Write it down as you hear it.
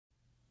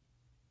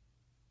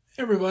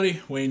Hey everybody,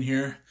 Wayne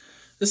here.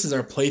 This is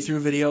our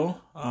playthrough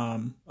video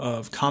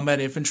of Combat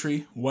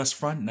Infantry West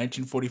Front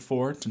 1944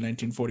 to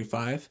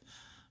 1945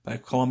 by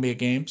Columbia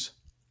Games.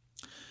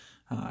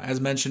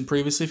 As mentioned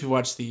previously, if you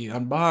watched the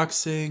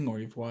unboxing or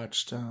you've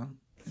watched, I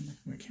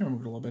can't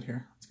remember a little bit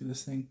here. Let's get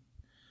this thing.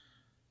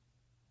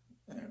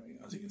 There we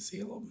go. As you can see,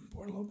 a little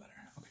better.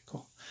 Okay,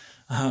 cool.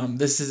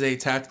 This is a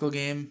tactical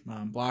game,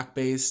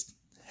 block-based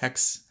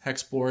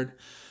hex board.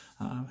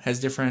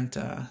 Has different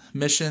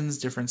missions,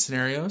 different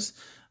scenarios.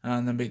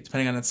 And then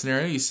depending on that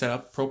scenario, you set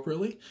up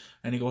appropriately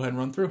and you go ahead and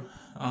run through.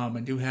 I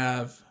do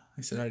have, like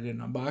I said, I did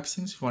an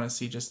unboxing. So if you want to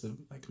see just the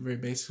very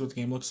basics what the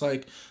game looks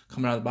like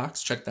coming out of the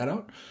box, check that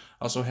out.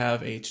 I also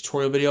have a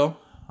tutorial video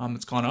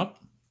that's gone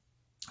up.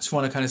 Just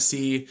want to kind of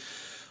see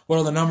what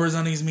all the numbers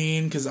on these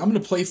mean, because I'm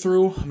going to play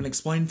through, I'm going to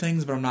explain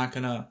things, but I'm not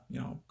going to,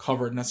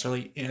 cover it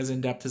necessarily as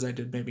in depth as I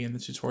did maybe in the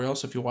tutorial.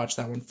 So if you watch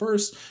that one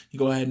first, you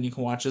go ahead and you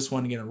can watch this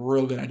one and get a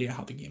real good idea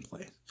how the game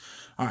plays.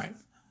 All right.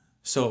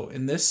 So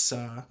in this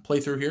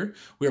playthrough here,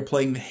 we are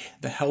playing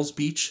the Hell's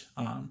Beach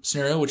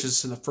scenario, which is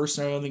the first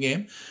scenario in the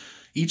game.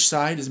 Each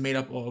side is made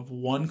up of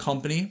one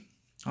company,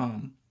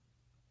 and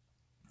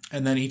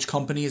then each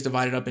company is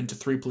divided up into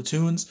 3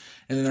 platoons,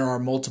 and then there are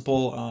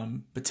multiple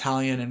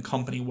battalion and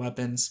company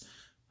weapons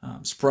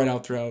spread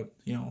out throughout,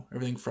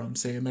 everything from,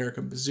 say,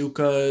 American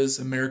bazookas,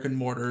 American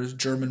mortars,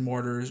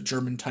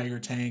 German Tiger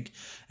tank,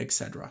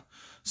 etc.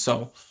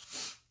 So,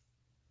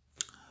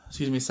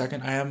 excuse me a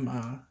second, I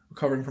am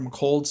recovering from a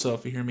cold, so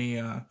if you hear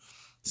me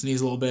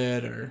sneeze a little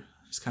bit or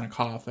just kind of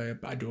cough,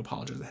 I do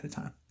apologize ahead of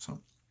time. So,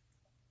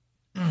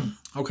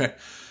 okay.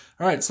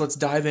 All right, so let's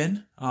dive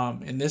in.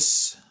 In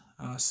this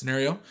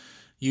scenario,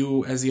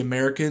 you, as the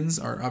Americans,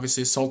 are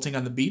obviously assaulting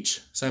on the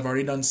beach. So I've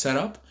already done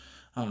setup.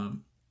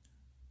 I'm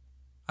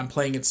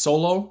playing it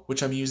solo,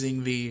 which I'm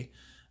using the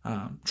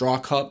draw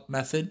cup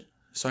method.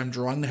 So I'm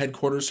drawing the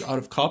headquarters out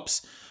of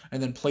cups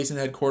and then placing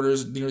the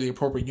headquarters near the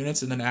appropriate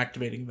units and then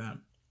activating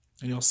them.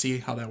 And you'll see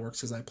how that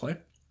works as I play.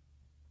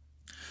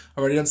 I've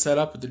already done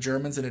setup with the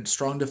Germans in a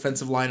strong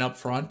defensive line up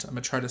front. I'm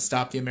going to try to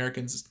stop the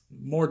Americans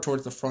more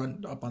towards the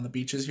front up on the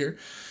beaches here.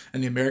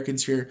 And the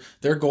Americans here,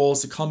 their goal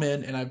is to come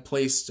in, and I've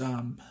placed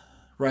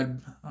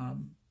red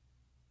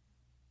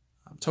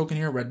token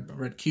here,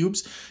 red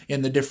cubes,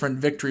 in the different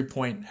victory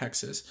point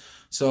hexes.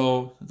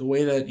 So the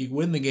way that you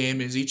win the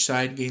game is each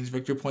side gains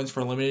victory points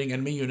for eliminating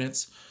enemy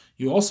units.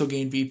 You also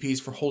gain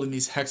VPs for holding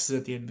these hexes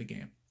at the end of the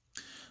game.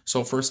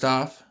 So first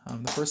off,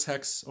 the first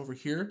hex over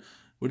here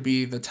would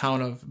be the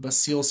town of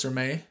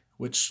Bastille-sur-Mer,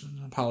 which,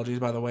 apologies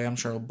by the way, I'm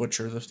sure I'll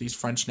butcher these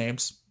French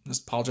names.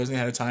 Just apologizing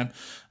ahead of time.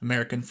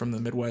 American from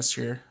the Midwest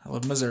here. I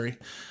live in Missouri.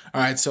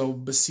 All right, so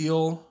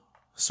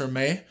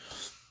Bastille-sur-Mer,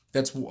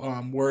 that's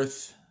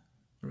worth,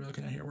 what are we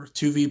looking at here? Worth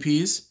 2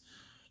 VPs.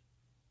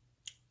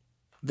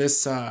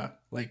 This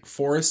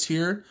forest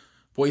here,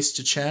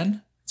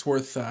 Bois-de-Chen, it's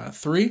worth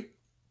 3.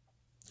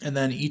 And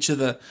then each of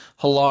the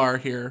Hilaire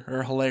here,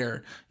 or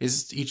Hilaire,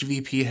 is each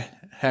VP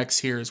hex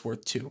here is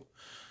worth 2.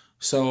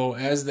 So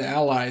as the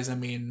allies, the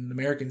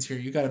Americans here,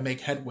 you got to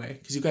make headway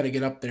because you got to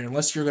get up there.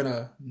 Unless you're going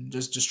to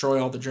just destroy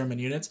all the German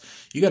units,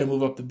 you got to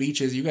move up the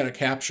beaches. You got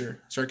to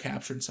start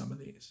capturing some of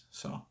these.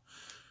 So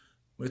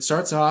it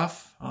starts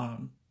off,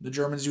 the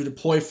Germans do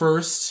deploy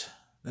first,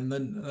 and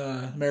then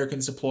the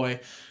Americans deploy,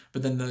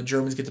 but then the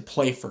Germans get to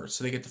play first,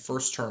 so they get the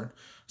first turn.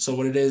 So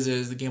what it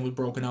is the game was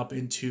broken up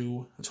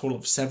into a total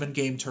of 7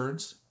 game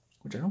turns,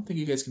 which I don't think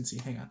you guys can see.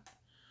 Hang on.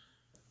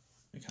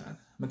 I'm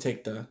going to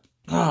take the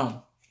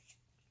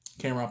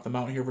camera off the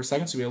mount here for a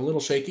second, so we'll be a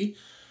little shaky.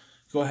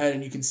 Go ahead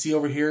and you can see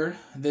over here,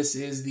 this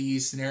is the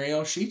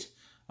scenario sheet.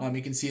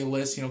 You can see a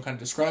list, kind of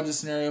describes the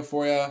scenario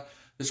for you,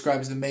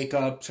 describes the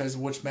makeup, says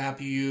which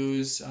map you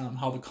use,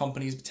 how the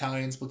companies,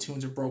 battalions,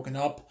 platoons are broken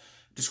up,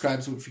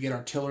 describes if you get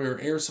artillery or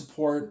air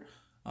support,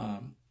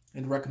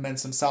 and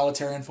recommends some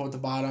solitary info at the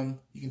bottom.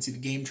 You can see the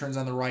game turns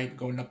on the right,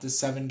 going up to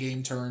 7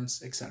 game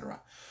turns,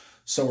 etc.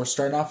 So we're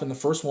starting off in the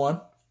first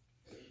one.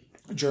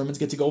 The Germans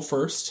get to go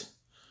first.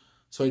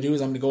 So what I do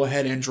is I'm going to go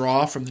ahead and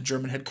draw from the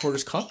German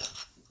headquarters cup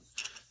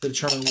to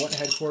determine what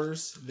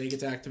headquarters they get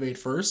to activate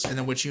first, and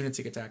then which units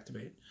they get to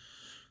activate.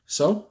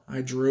 So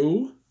I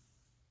drew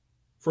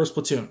first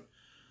platoon.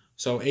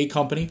 So A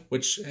company,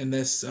 which in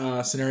this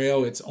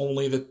scenario, it's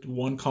only the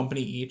one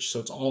company each,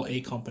 so it's all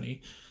A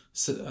company.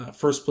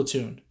 First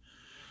platoon.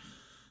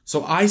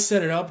 So I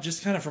set it up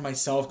just kind of for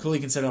myself. Clearly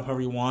you can set it up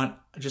however you want,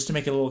 just to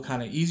make it a little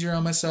kind of easier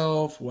on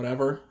myself,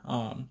 whatever.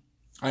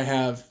 I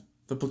have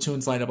the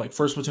platoons lined up like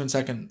first platoon,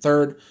 second,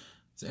 third,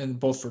 and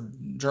both for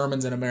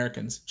Germans and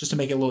Americans, just to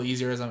make it a little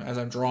easier as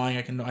I'm drawing.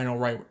 I know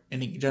right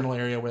any general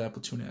area where that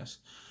platoon is.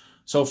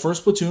 So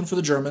first platoon for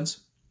the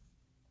Germans,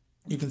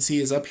 you can see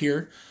is up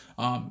here.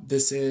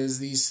 This is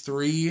these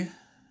 3.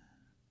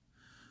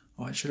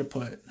 Oh, I should have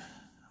put.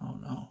 Oh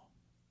no.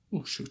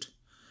 Oh shoot.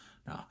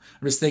 No,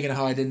 I'm just thinking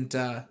how I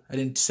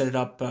didn't set it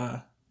up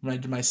when I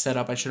did my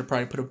setup. I should have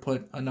probably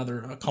put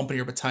another company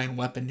or battalion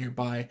weapon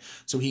nearby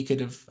so he could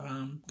have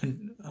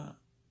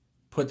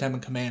put them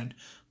in command.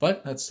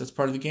 But that's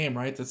part of the game,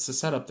 right? That's the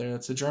setup there.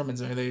 That's the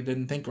Germans. They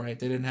didn't think right.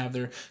 They didn't have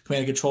their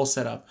command and control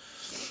set up.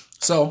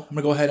 So I'm going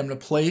to go ahead. I'm going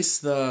to place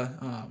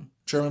the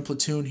German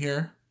platoon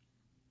here.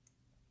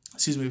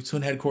 Excuse me,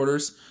 platoon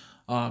headquarters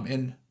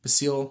in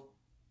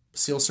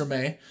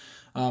Basile-sur-Mer,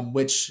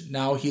 which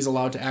now he's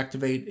allowed to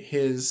activate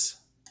his...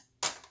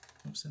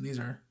 Oops, and these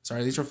are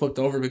flipped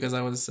over because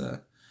I was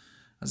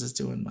just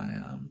doing my...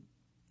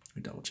 let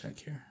me double check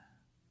here.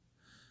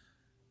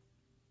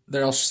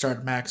 They're also start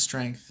at max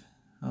strength.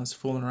 I was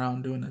fooling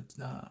around doing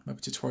my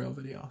tutorial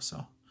video, so...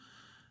 All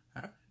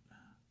right,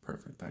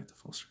 perfect, back to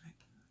full strength.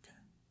 Okay,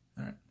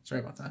 all right,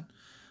 sorry about that.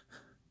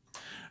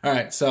 All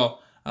right, so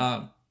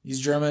these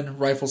German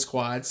rifle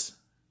squads,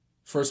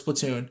 first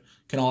platoon,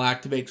 can all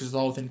activate because it's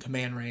all within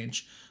command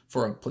range.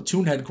 For a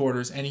platoon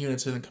headquarters, any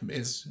units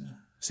is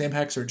same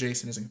hex or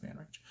adjacent is in command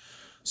range.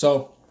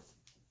 So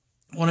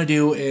what I want to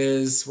do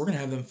is we're going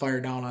to have them fire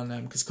down on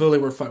them because clearly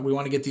we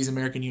want to get these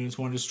American units,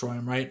 we want to destroy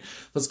them, right?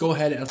 Let's go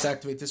ahead and let's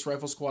activate this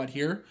rifle squad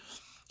here.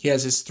 He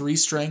has his 3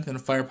 strength and a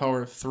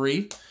firepower of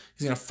 3. He's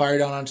going to fire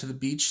down onto the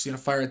beach. He's going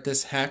to fire at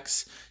this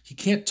hex. He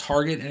can't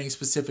target any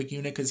specific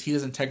unit because he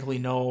doesn't technically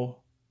know.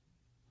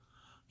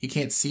 He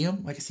can't see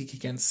them. I guess he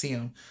can see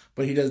them,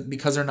 but he does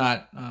because they're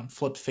not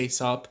flipped face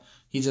up.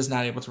 He's just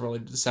not able to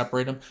really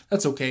separate them.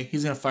 That's okay.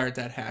 He's going to fire at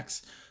that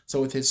hex.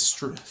 So with his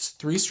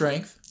 3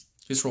 strength,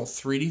 just roll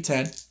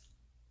 3d10.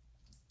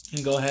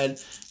 And go ahead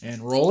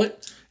and roll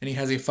it. And he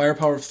has a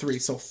firepower of 3.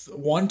 So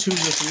 1, 2, or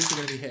 3 are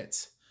going to be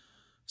hits.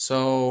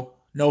 So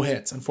no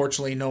hits.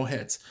 Unfortunately, no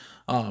hits.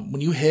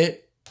 When you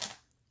hit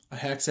a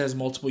hex that has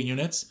multiple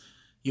units,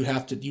 you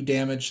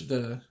damage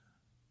the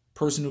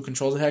person who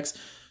controls the hex.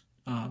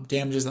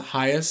 Damages the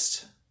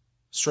highest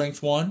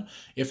strength one.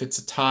 If it's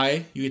a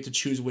tie, you get to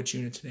choose which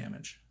unit to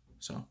damage.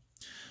 So, all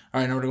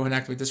right, now we're going to go ahead and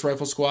activate this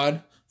rifle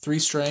squad. 3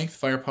 strength,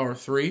 firepower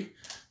 3.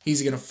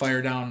 He's going to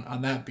fire down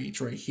on that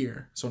beach right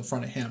here, so in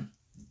front of him.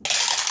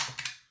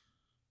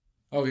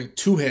 Okay,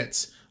 2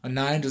 hits. A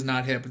 9 does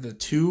not hit, but the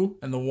 2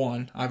 and the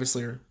 1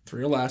 obviously are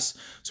 3 or less,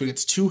 so he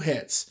gets 2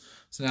 hits.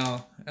 So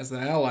now, as the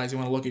allies, you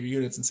want to look at your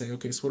units and say,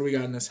 okay, so what do we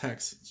got in this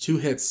hex? 2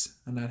 hits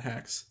on that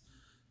hex.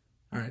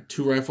 All right,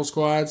 2 rifle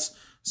squads.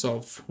 So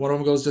if one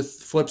of them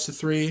flips to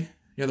 3,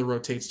 the other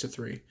rotates to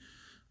 3.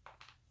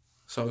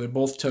 So they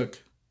both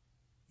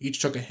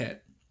each took a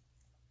hit.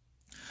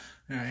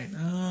 All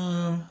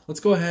right,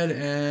 let's go ahead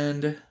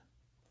and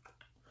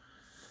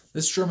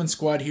this German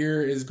squad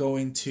here is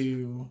going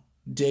to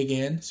dig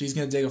in. So he's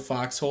going to dig a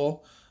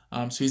foxhole.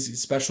 So he's a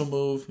special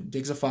move,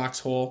 digs a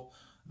foxhole.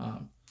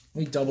 Let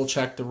me double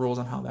check the rules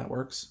on how that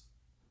works.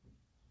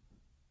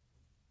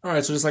 All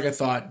right, so just like I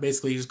thought,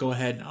 basically you just go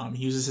ahead,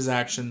 he uses his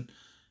action.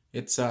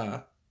 It's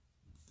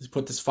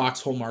put this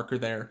foxhole marker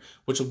there,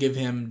 which will give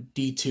him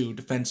D2,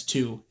 defense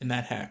 2 in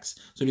that hex.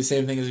 So it'd be the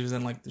same thing as he was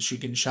in like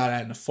getting shot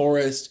at in a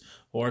forest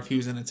or if he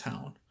was in a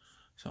town.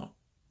 So and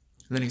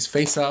then he's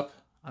face up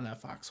on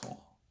that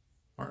foxhole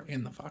or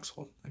in the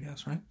foxhole, I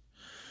guess, right?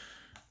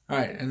 All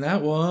right, and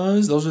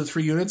those are the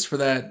 3 units for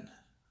that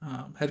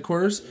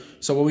headquarters.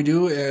 So what we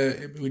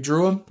do, we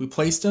drew him, we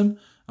placed him.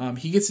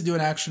 He gets to do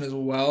an action as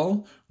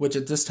well, which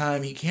at this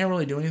time he can't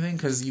really do anything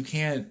because you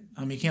can't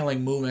like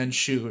move and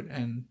shoot,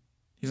 and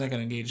he's not going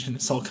to engage in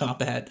assault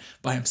combat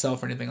by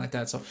himself or anything like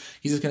that. So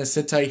he's just going to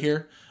sit tight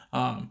here.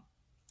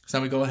 So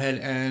now we go ahead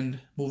and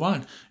move on.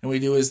 And what we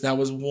do is that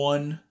was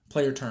 1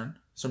 player turn.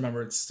 So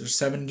remember, there's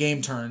 7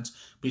 game turns,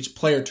 but each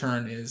player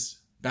turn is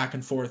back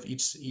and forth.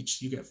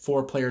 Each you get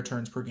 4 player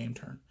turns per game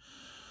turn.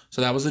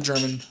 So that was the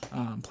German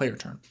player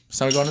turn.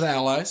 So now we go into the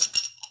allies.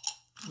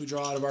 We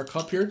draw out of our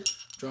cup here.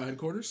 Draw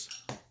headquarters.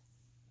 All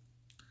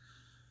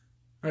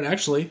right,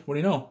 actually, what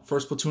do you know?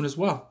 First platoon as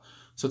well.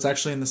 So it's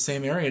actually in the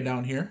same area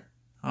down here.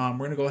 We're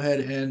going to go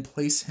ahead and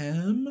place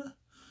him.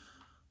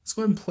 Let's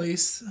go ahead and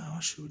place... Oh,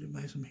 shoot, we didn't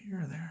place him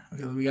here or there.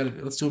 Okay,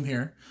 let's do him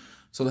here.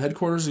 So the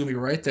headquarters is going to be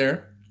right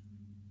there.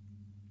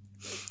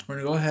 We're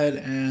going to go ahead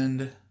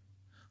and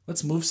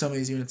let's move some of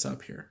these units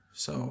up here.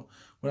 So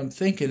what I'm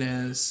thinking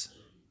is,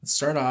 let's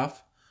start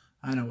off.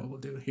 I know what we'll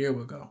do. Here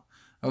we'll go.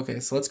 Okay,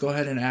 so let's go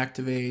ahead and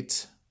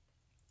activate...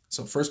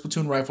 So first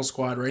platoon rifle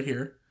squad right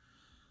here.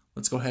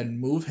 Let's go ahead and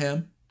move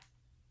him.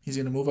 He's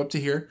going to move up to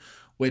here.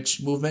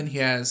 Which movement? He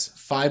has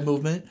 5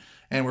 movement.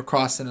 And we're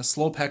crossing a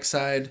slope hex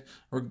side,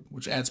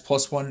 which adds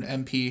 +1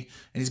 MP.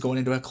 And he's going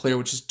into a clear,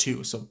 which is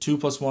 2. So 2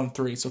 + 1,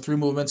 3. So 3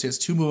 movements. He has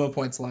 2 movement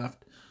points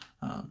left.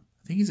 I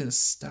think he's going to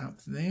stop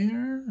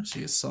there. Should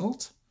he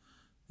assault?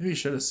 Maybe he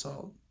should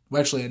assault. Well,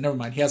 actually, never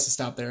mind. He has to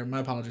stop there. My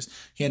apologies.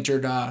 He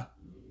entered...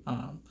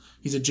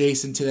 he's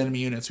adjacent to the enemy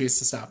unit, so he has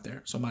to stop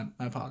there. So my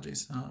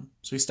apologies.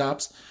 So he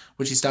stops,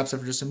 which he stops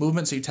after just a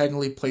movement, so you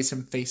technically place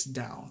him face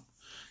down.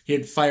 He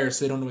had fire,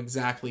 so they don't know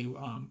exactly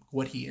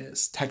what he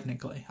is,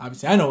 technically.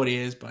 Obviously, I know what he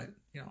is, but,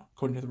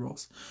 according to the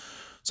rules.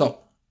 So,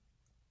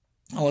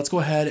 let's go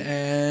ahead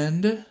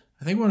and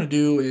I think what I want to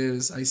do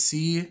is, I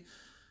see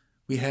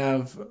we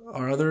have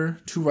our other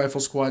 2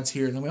 rifle squads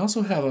here, and then we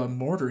also have a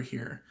mortar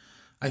here.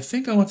 I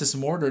think I want this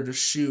mortar to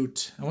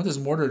shoot. I want this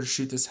mortar to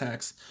shoot this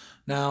hex.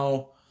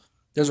 Now,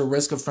 There's a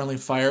risk of friendly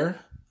fire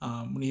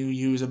when you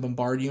use a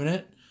bombard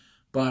unit,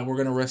 but we're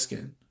going to risk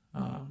it.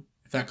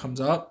 If that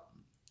comes up,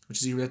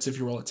 which is that's if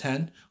you roll a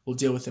 10, we'll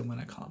deal with it when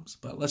it comes.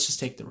 But let's just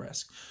take the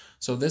risk.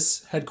 So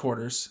this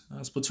headquarters,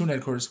 this platoon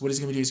headquarters, what he's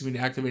going to do is he's going to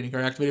be activating. He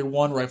activated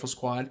 1 rifle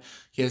squad.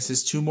 He has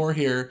his 2 more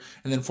here.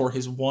 And then for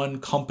his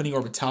 1 company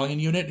or battalion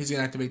unit, he's going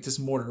to activate this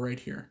mortar right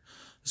here.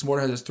 This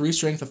mortar has a 3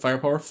 strength, a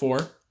firepower 4,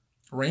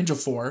 a range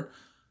of 4,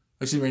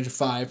 excuse me, range of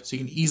 5. So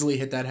you can easily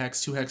hit that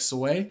hex 2 hexes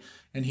away.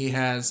 And he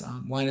has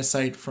line of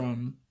sight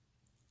from,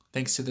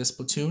 thanks to this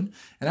platoon.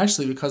 And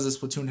actually, because this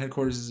platoon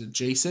headquarters is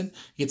adjacent,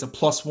 he gets a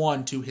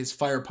 +1 to his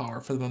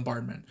firepower for the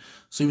bombardment.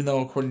 So even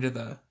though according to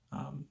the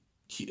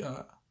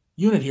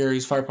unit here,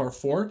 he's firepower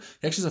 4.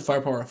 He actually has a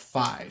firepower of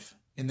 5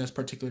 in this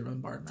particular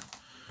bombardment.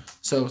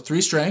 So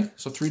 3 strength,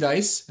 so 3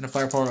 dice, and a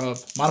firepower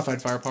of,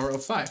 modified firepower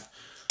of 5.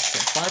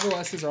 So 5 or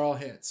less are all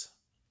hits.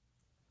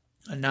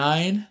 A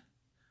 9,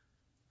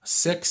 a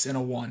 6, and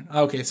a 1.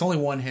 Okay, it's only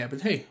 1 hit,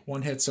 but hey,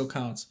 1 hit still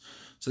counts.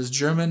 So this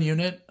German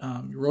unit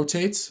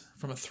rotates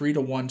from a 3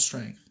 to 1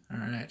 strength. All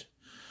right.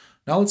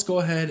 Now let's go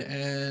ahead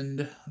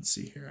and, let's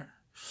see here.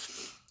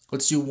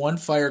 Let's do 1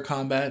 fire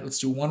combat. Let's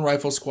do 1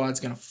 rifle squad's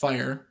going to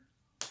fire.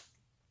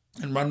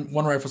 And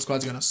 1 rifle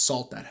squad's going to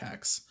assault that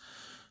hex.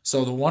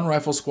 So the 1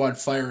 rifle squad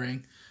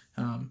firing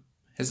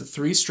has a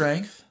 3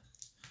 strength,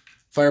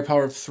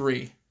 firepower of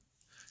 3.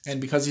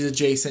 And because he's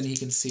adjacent, he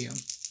can see him.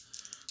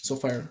 So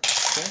fire,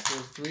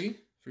 okay,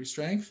 3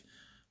 strength,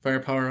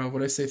 firepower of, what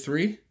did I say,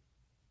 3?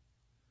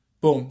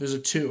 Boom, there's a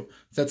 2.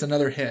 That's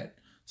another hit.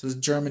 So this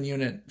German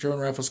unit, German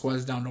rifle squad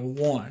is down to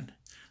 1.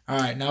 All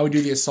right, now we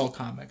do the assault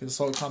combat, because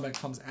assault combat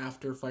comes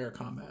after fire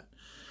combat.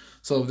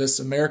 So this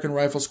American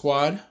rifle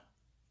squad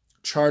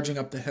charging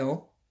up the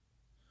hill.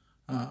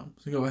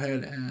 So go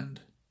ahead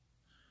and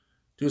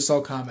do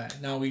assault combat.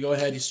 Now we go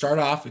ahead, you start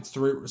off, it's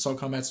 3, assault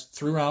combat's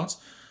 3 rounds.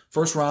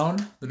 First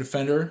round, the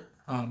defender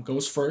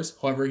goes first.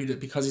 However,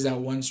 because he's at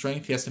 1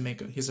 strength, he has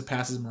to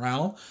pass his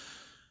morale.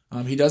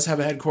 He does have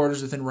a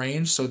headquarters within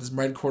range, so this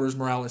headquarters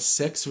morale is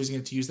 6, so he's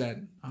going to use that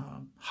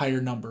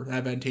higher number,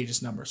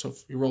 advantageous number. So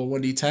if you roll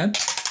 1d10,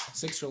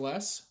 6 or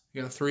less,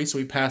 you got a 3, so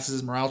he passes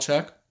his morale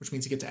check, which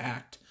means you get to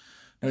act.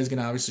 Now he's going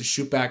to obviously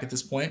shoot back at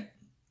this point.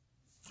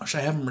 Or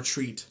should I have him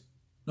retreat?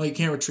 No, you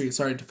can't retreat.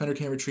 Sorry, defender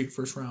can't retreat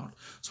first round.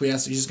 So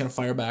he's just going to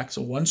fire back.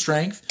 So 1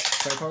 strength,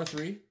 firepower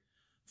 3,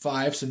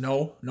 5,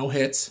 so no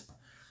hits.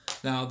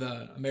 Now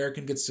the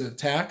American gets to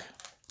attack.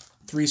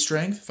 3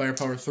 strength,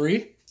 firepower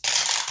 3.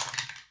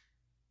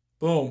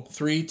 Boom,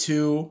 3,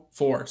 2,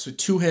 4. So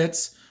 2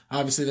 hits.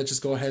 Obviously, that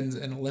just go ahead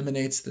and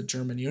eliminates the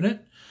German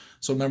unit.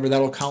 So remember,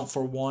 that'll count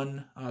for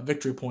 1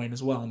 victory point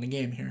as well in the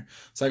game here.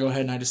 So I go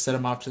ahead and I just set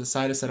him off to the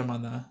side. I set him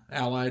on the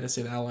Allied. I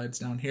say the Allied's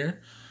down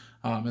here.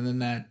 And then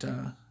that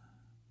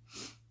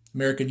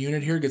American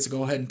unit here gets to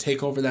go ahead and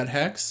take over that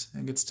hex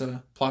and gets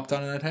to plop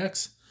down in that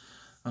hex.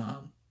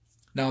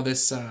 Now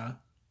this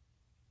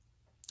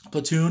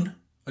platoon,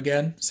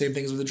 again, same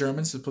things with the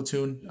Germans. The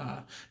platoon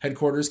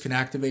headquarters can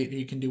activate.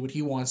 He can do what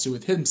he wants to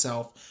with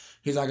himself.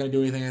 He's not going to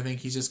do anything. I think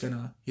he's just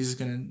gonna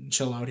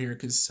chill out here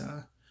because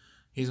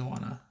he doesn't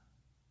want to.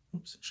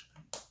 Oops,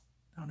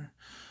 down there.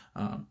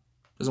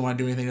 Doesn't want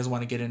to do anything. Doesn't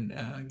want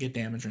to get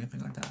damaged or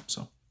anything like that.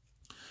 So,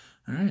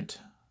 all right.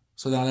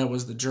 So now that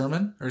was the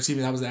German, or excuse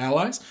me, that was the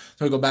Allies.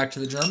 So we go back to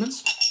the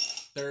Germans.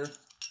 Their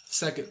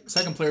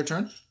second player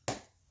turn.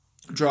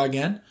 Draw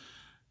again.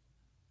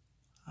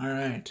 All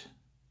right.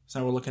 So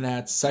now we're looking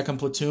at second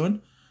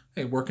platoon.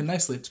 Hey, working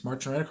nicely. It's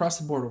marching right across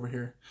the board over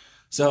here.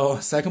 So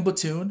second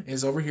platoon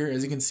is over here.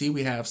 As you can see,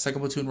 we have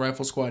second platoon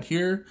rifle squad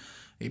here,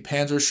 a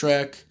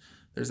Panzerschreck.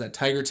 There's that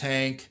Tiger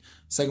tank.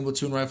 Second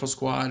platoon rifle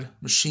squad,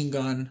 machine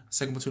gun,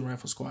 second platoon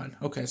rifle squad.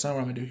 Okay, so now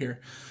what I'm going to do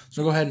here.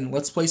 So go ahead and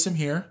let's place him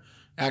here.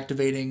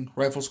 Activating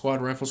rifle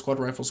squad, rifle squad,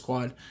 rifle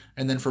squad.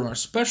 And then from our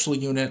special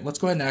unit, let's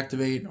go ahead and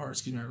activate, or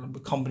excuse me, our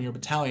company or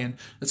battalion,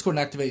 let's go ahead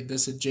and activate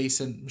this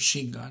adjacent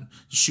machine gun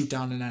to shoot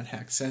down in that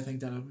hex. I think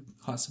that'll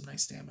cause some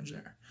nice damage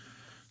there.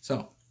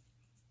 So,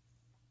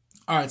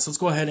 all right, so let's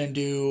go ahead and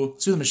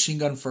let's do the machine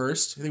gun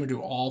first. I think we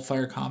do all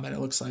fire combat, it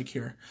looks like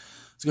here.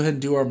 Let's go ahead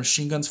and do our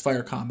machine guns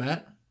fire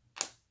combat.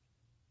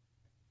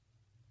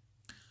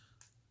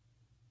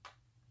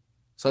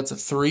 So that's a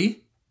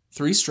 3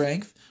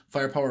 strength,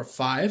 firepower of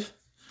 5.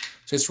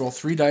 So just roll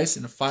 3 dice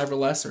and a 5 or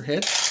less are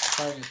hit.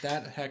 Firing at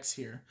that hex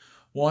here.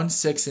 1,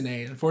 6, and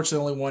 8.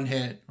 Unfortunately, only 1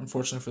 hit.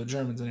 Unfortunately for the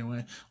Germans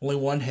anyway. Only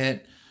 1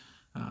 hit.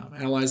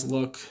 Allies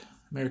look.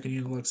 American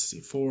unit looks. See,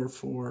 4,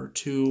 4,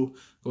 2.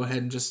 Go ahead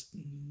and just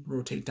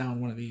rotate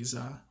down one of these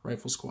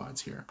rifle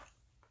squads here.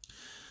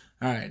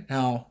 All right.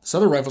 Now, this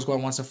other rifle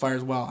squad wants to fire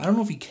as well. I don't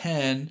know if he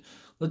can.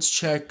 Let's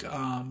check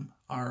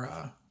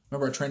our...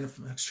 remember, I tried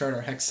to chart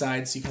our hex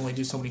side, so you can only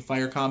do so many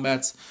fire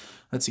combats.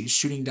 Let's see,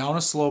 shooting down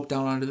a slope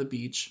down onto the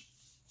beach.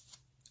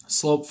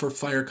 Slope for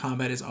fire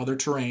combat is other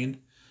terrain.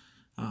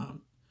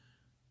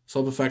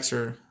 Slope effects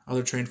are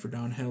other terrain for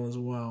downhill as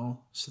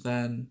well. So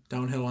then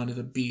downhill onto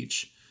the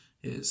beach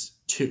is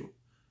 2.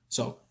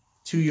 So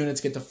 2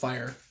 units get to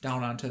fire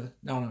down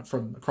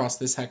from across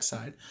this hex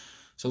side.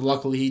 So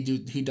luckily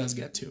he does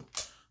get 2.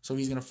 So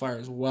he's going to fire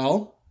as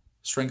well.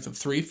 Strength of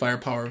 3,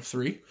 firepower of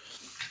 3.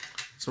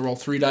 So roll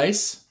 3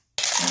 dice.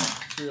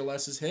 3 or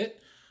less is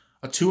hit.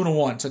 A 2 and a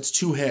 1. So that's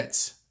 2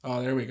 hits.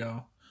 Oh, there we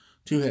go.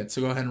 2 hits.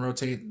 So go ahead and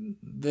rotate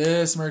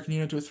this American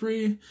unit to a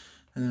 3.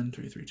 And then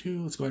 3, 3,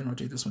 2. Let's go ahead and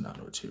rotate this one down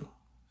to a 2.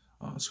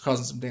 Oh, it's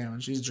causing some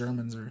damage. These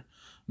Germans are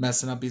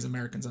messing up these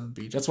Americans on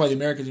the beach. That's why the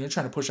Americans, you're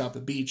trying to push out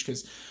the beach,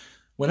 because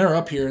when they're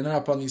up here and they're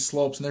up on these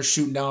slopes and they're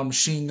shooting down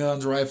machine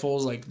guns,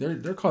 rifles, like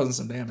they're causing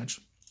some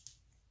damage.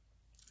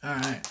 All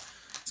right,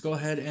 let's go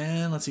ahead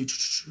and let's see.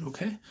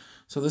 Okay,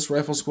 so this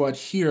rifle squad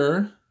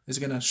here is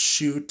gonna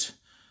shoot.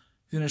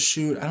 He's gonna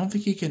shoot. I don't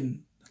think he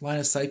can line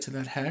of sight to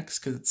that hex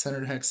because it's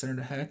center to hex, center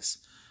to hex.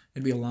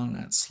 It'd be along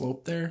that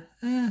slope there.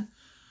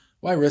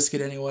 Why risk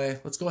it anyway?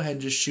 Let's go ahead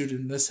and just shoot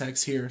in this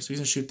hex here. So he's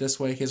gonna shoot this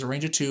way. He has a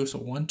range of 2, so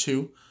 1,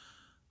 2.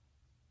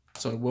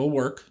 So it will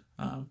work.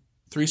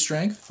 3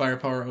 strength,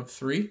 firepower of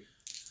 3.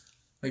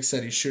 Like I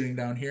said, he's shooting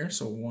down here,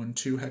 so 1,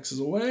 2 hexes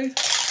away.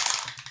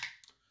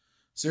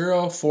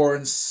 0, 4,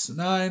 and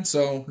 9,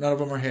 so none of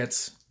them are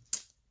hits.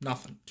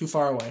 Nothing. Too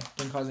far away.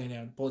 Didn't cause any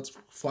damage. Bullets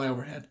fly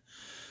overhead.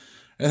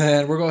 And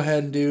then we'll go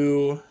ahead and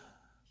do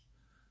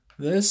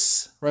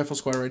this rifle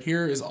squad right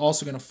here is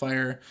also going to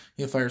fire.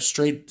 He'll fire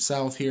straight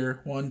south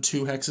here. 1,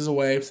 2 hexes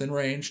away, within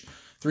range.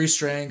 3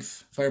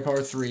 strength,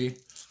 firepower 3.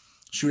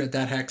 Shoot at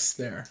that hex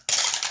there.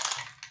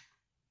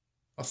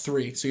 A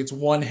 3. So he gets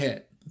 1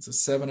 hit. It's a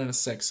 7 and a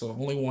 6, so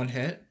only 1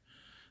 hit.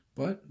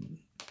 But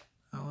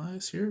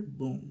allies here,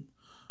 boom.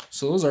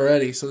 So those are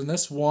ready. So in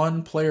this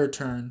one player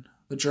turn,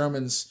 the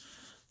Germans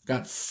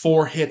got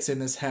 4 hits in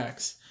this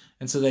hex.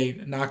 And so they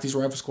knocked these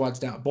rifle squads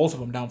down, both of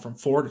them down from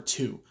 4 to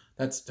 2.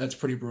 That's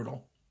pretty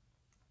brutal.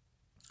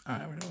 All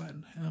right, we're going to go ahead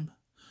and him.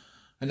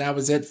 And that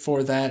was it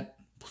for that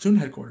platoon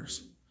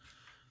headquarters.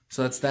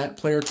 So that's that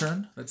player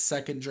turn. That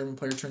second German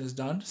player turn is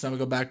done. So now we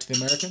go back to the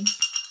Americans.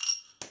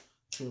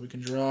 See what we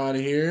can draw out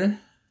of here.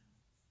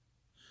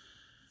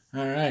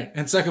 All right,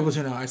 and second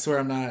platoon. No, I swear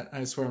I'm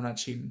not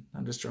cheating.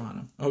 I'm just drawing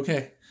them.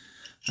 Okay,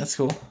 that's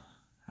cool.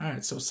 All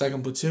right, so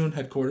second platoon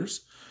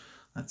headquarters.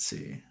 Let's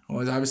see.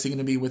 Well, he's obviously going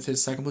to be with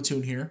his second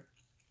platoon here.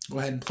 Go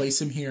ahead and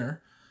place him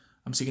here.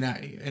 I'm seeing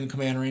that in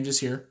command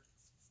ranges here.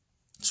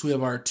 So we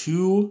have our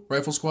 2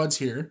 rifle squads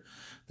here.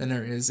 Then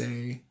there is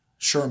a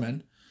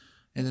Sherman.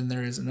 And then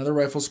there is another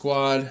rifle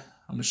squad,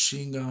 a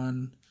machine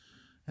gun,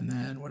 and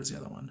then what is the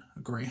other one? A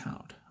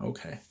Greyhound.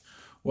 Okay.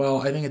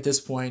 Well, I think at this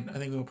point, I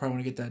think we'll probably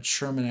want to get that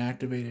Sherman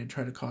activated,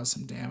 try to cause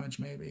some damage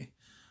maybe.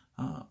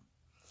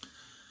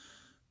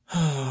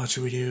 What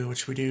should we do? What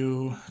should we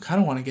do? I kind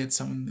of want to get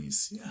some of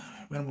these. Yeah,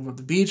 we want to move up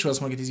the beach. We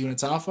also want to get these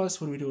units off us.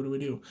 What do we do? What do we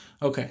do?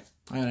 Okay,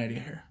 I have an idea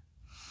here.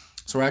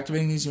 So we're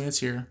activating these units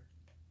here.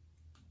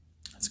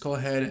 Let's go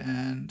ahead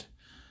and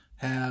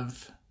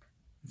have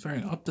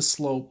firing up the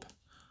slope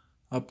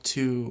up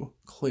to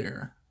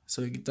clear.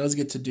 So it does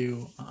get to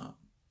do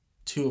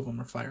 2 of them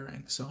are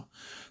firing. So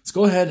let's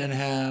go ahead and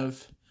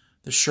have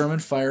the Sherman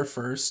fire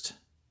first.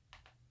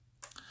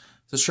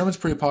 So Sherman's a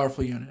pretty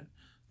powerful unit.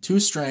 2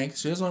 strength,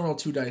 so he doesn't only roll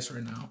 2 dice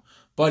right now,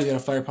 but he's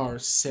got a firepower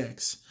of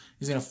 6.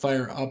 He's going to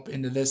fire up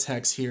into this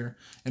hex here.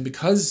 And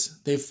because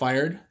they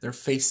fired their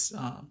face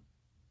up,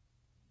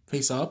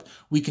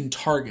 we can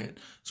target.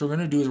 So what we're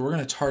going to do is we're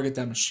going to target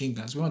that machine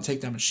gun. So we want to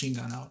take that machine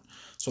gun out.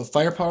 So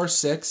firepower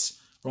 6,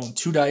 rolling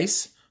 2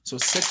 dice. So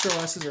 6 or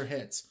less are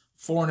hits.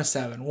 4 and a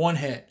 7. 1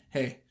 hit.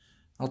 Hey,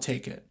 I'll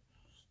take it.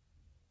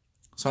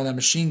 So on that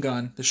machine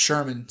gun, the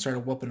Sherman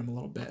started whooping him a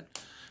little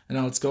bit. And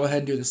now let's go ahead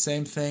and do the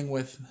same thing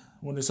with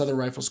this other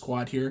rifle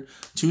squad here.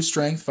 2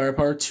 strength,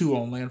 firepower 2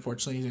 only.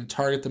 Unfortunately, he's going to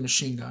target the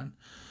machine gun.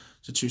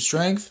 So 2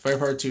 strength,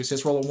 firepower 2. So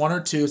let's roll a 1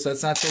 or 2, so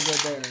that's not so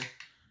good there.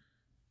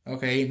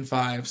 Okay, 8 and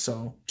 5,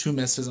 so 2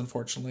 misses,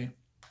 unfortunately.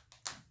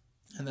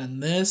 And then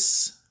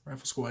this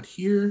rifle squad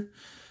here,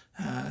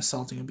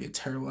 assaulting would be a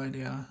terrible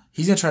idea.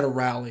 He's going to try to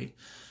rally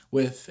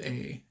with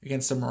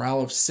against a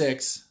morale of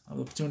 6 of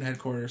the platoon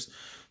headquarters.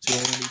 So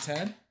we're going to be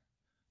 10.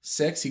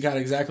 6, he got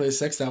exactly a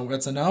 6.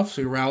 That's enough.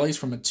 So he rallies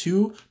from a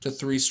 2 to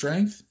 3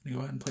 strength. And you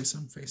go ahead and place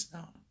them face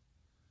down.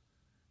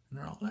 And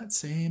they're all on that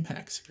same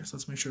hex here. So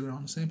let's make sure they're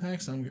on the same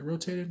hex. Now we get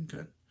rotated.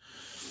 Good.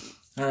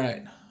 All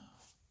right.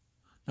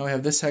 Now we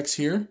have this hex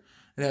here.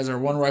 It has our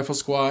 1 rifle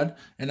squad.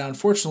 And now,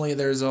 unfortunately,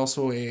 there's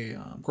also a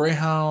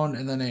Greyhound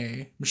and then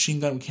a machine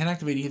gun. We can't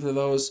activate either of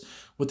those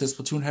with this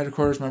platoon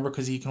headquarters. Remember,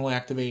 because he can only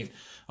activate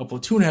a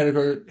platoon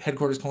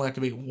headquarters can only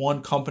activate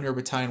 1 company or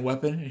battalion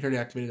weapon. And here they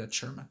activated that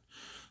Sherman.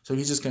 So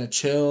he's just going to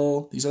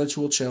chill. These other 2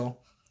 will chill.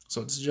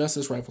 So it's just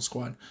this rifle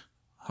squad.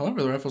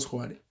 However, the rifle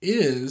squad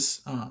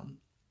does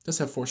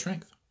have 4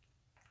 strength.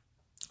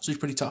 So he's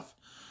pretty tough.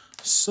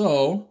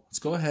 So let's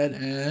go ahead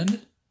and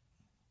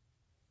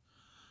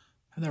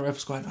have that rifle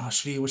squad. Oh,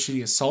 should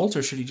he assault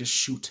or should he just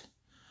shoot?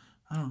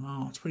 I don't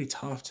know. It's pretty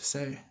tough to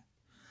say.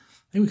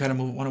 I think we kind of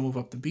want to move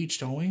up the beach,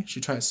 don't we?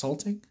 Should we try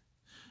assaulting?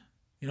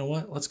 You know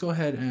what? Let's go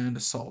ahead and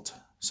assault.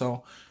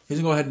 So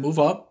he's going to go ahead and move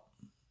up.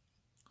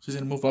 So he's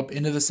going to move up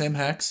into the same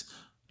hex.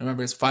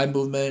 Remember, it's 5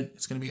 movement.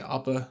 It's going to be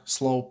up a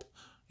slope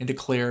into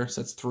clear. So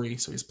that's 3.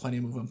 So he has plenty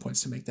of movement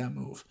points to make that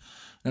move.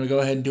 Now we go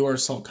ahead and do our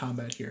assault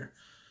combat here.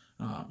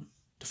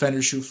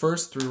 Defenders shoot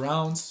first, 3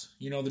 rounds.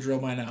 You know the drill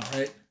by now,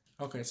 right?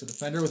 Okay, so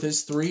defender with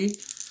his 3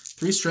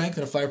 strength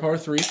and a firepower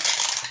 3.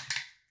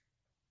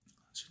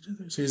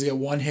 So he's got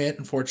 1 hit,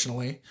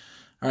 unfortunately.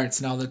 All right,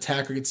 so now the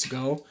attacker gets to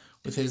go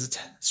with his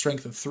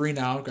strength of 3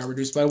 now. Got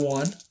reduced by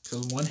 1, so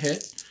 1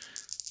 hit.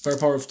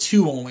 Firepower of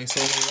 2 only,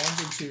 so only 1s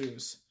and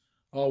 2s.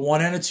 Oh,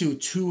 1 and a 2.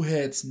 2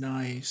 hits.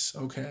 Nice.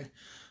 Okay.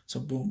 So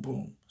boom,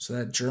 boom. So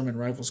that German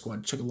rifle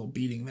squad took a little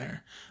beating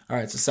there. All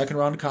right, so second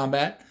round of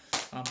combat.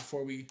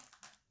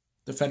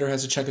 Defender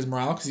has to check his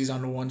morale because he's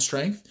on to 1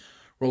 strength.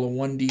 Roll a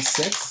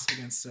 1d6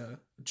 against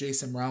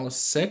Jason Morales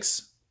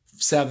 6.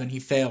 7, he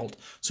failed.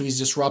 So he's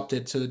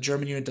disrupted. So the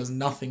German unit does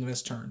nothing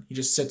this turn. He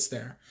just sits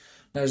there.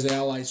 There's the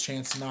Allies'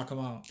 chance to knock him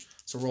out.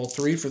 So roll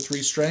 3 for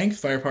 3 strength.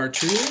 Firepower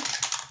 2.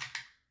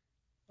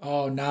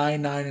 Oh,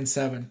 9, 9, and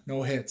 7.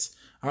 No hits.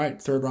 All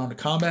right, third round of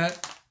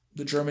combat.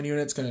 The German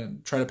unit's going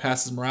to try to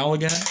pass his morale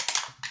again.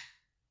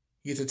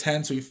 He gets a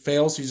 10, so he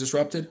fails, so he's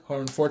disrupted.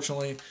 However,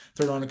 unfortunately,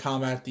 third round of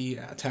combat, the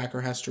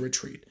attacker has to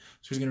retreat.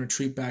 So he's going to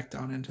retreat back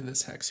down into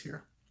this hex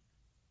here.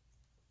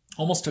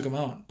 Almost took him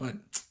out, but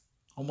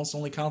almost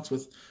only counts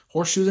with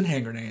horseshoes and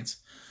hand grenades.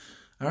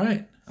 All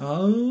right.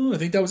 I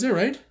think that was it,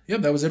 right?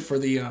 Yep, that was it for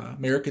the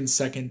American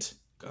second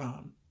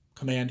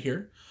command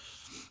here.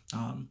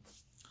 I'm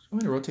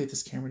going to rotate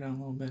this camera down a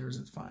little bit, or is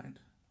it fine?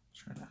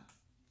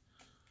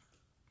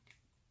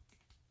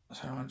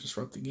 I don't want to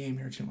disrupt the game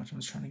here too much. I'm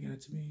just trying to get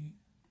it to be...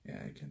 Yeah,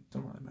 it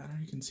don't really matter.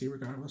 You can see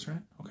regardless,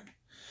 right? Okay.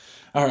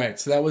 All right,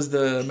 so that was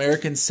the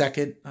American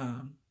second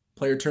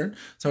player turn.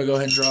 So we go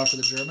ahead and draw for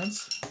the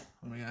Germans.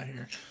 What do we got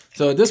here?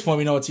 So at this point,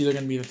 we know it's either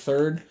going to be the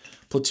 3rd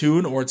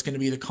platoon or it's going to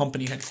be the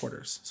company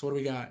headquarters. So what do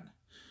we got?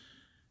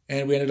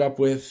 And we ended up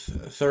with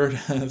third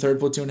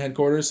platoon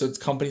headquarters, so its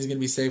company's going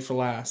to be saved for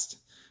last.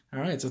 All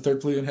right, so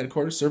 3rd platoon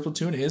headquarters. 3rd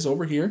platoon is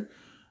over here.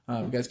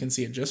 You guys can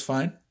see it just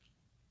fine.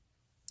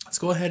 Let's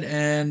go ahead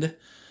and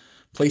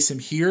place him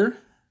here.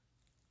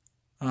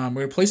 We're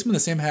going to place him in the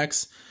same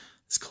hex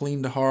as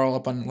Colleen DeHarl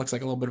up on, looks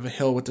like a little bit of a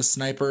hill with the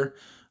sniper.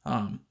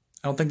 I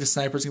don't think the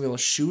sniper's going to be able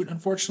to shoot,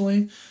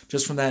 unfortunately,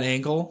 just from that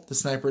angle. The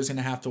sniper is going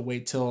to have to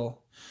wait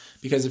till,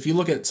 because if you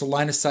look at, so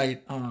line of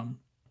sight,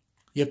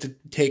 you have to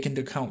take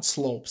into account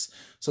slopes.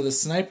 So the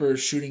sniper is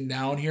shooting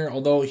down here,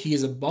 although he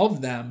is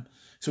above them,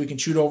 so he can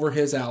shoot over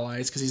his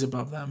allies because he's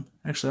above them.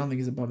 Actually, I don't think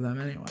he's above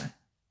them anyway.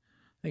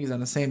 I think he's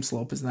on the same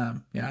slope as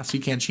them. Yeah, so he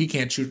can't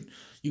shoot.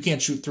 You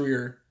can't shoot through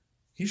your...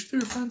 Can you shoot through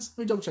your fence?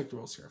 Let me double check the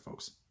rules here,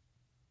 folks.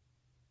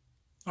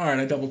 All right,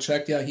 I double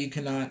checked. Yeah, he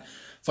cannot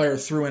fire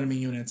through enemy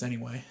units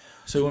anyway,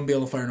 so he wouldn't be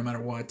able to fire no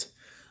matter what.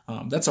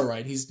 That's all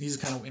right. He's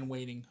kind of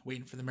waiting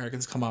for the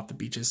Americans to come off the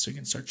beaches so he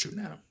can start shooting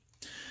at them.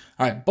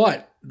 All right,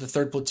 but the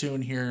 3rd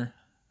platoon here,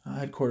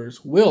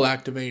 headquarters, will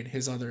activate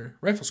his other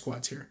rifle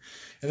squads here,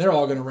 and they're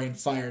all going to rain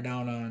fire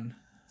down on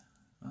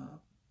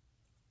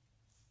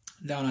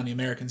the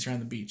Americans here on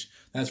the beach.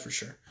 That's for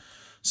sure.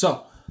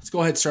 So let's go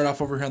ahead and start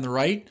off over here on the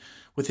right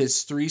with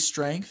his 3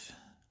 strength.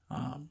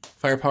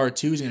 Firepower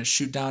 2. He's going to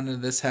shoot down into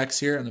this hex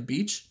here on the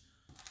beach.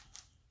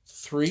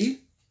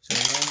 3. So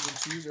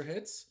 1s and 2s are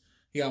hits.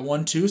 He got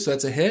 1, 2, so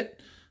that's a hit.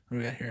 What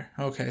do we got here?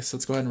 Okay, so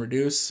let's go ahead and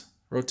reduce.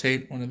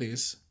 Rotate one of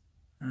these.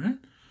 All right.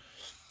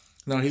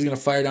 Now he's going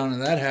to fire down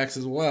into that hex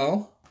as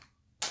well.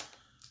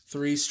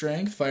 3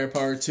 strength.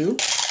 Firepower 2.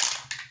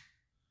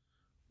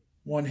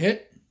 1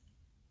 hit.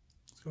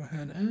 Go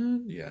ahead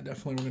and, yeah,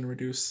 definitely we're going to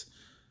reduce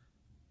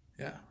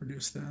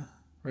the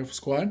rifle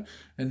squad.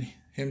 And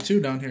him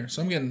too down here.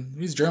 So I'm getting,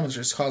 these Germans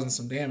are just causing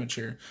some damage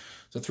here.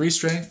 So 3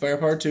 strength,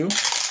 firepower 2.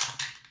 1s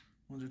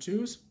or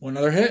 2s. 1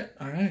 other hit.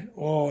 All right.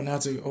 Oh, now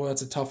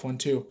that's a tough one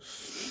too.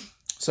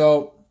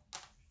 So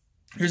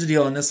here's the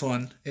deal on this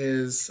one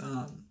is,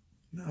 I'm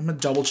going to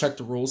double check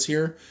the rules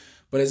here.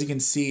 But as you can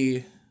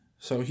see,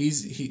 so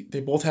they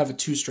both have a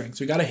 2 strength.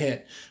 So we got a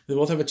hit. They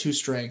both have a 2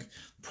 strength.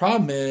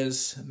 Problem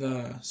is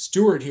the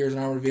Stewart here is an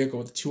armored vehicle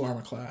with a 2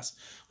 armor class,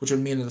 which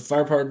would mean that the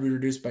firepower would be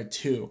reduced by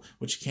 2,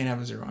 which you can't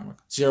have a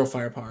 0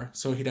 firepower,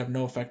 so he'd have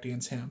no effect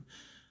against him.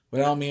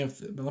 But I don't mean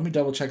but let me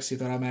double check to see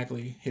if that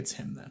automatically hits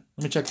him then.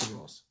 Let me check the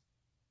rules.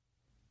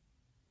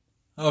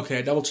 Okay,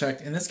 I double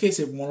checked. In this case,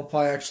 it won't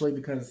apply actually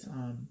because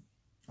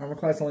armor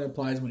class only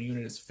applies when a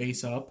unit is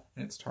face up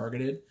and it's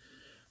targeted.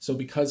 So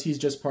because he's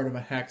just part of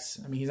a hex,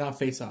 I mean, he's not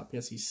face up.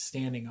 Yes, he's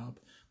standing up,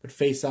 but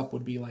face up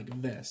would be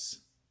like this.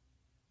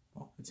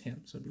 Well, it's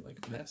him, so it'd be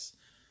like this.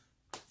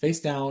 Face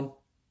down,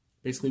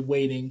 basically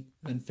waiting,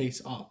 and then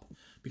face up.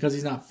 Because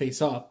he's not face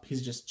up,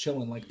 he's just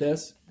chilling like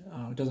this.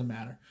 It doesn't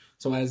matter.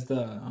 So as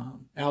the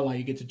ally,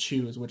 you get to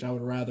choose, which I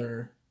would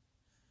rather...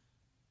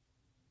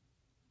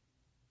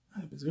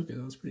 Bazooka,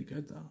 that was pretty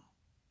good, though.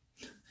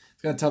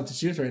 It's kind of tough to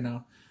choose right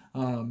now.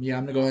 Yeah,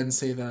 I'm going to go ahead and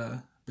say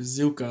the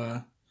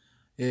bazooka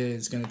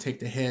is going to take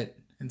the hit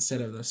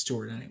instead of the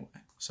Stewart anyway.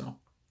 So,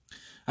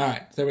 all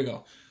right, there we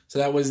go. So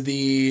that was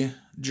the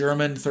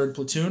German 3rd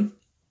platoon.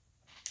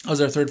 That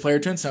was our 3rd player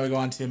turn. So now we go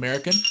on to the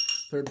American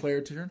 3rd player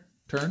turn.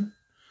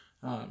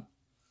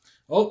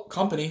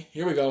 Company.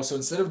 Here we go. So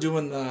instead of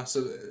doing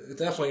so it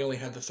definitely only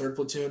had the 3rd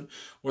platoon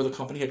or the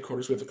company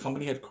headquarters. We have the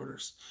company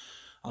headquarters.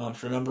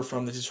 If you remember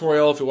from the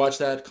tutorial, if you watch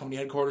that, company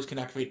headquarters can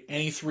activate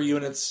any 3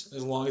 units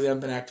as long as they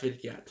haven't been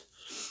activated yet.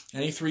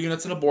 Any 3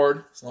 units on a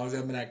board as long as they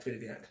haven't been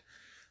activated yet.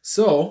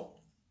 So,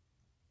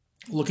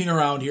 looking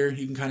around here,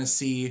 you can kind of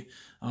see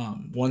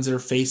ones that are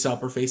face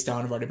up or face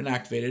down have already been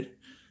activated.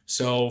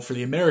 So for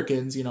the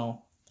Americans, you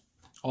know,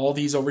 all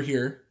these over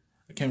here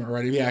can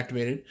already be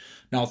activated.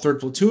 Now, 3rd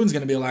Platoon is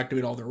going to be able to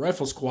activate all their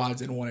rifle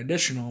squads and 1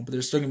 additional, but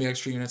there's still going to be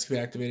extra units to be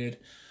activated.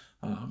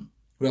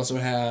 We also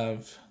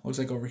have, looks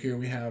like over here,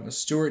 we have a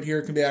Stuart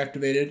here can be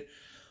activated,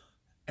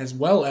 as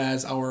well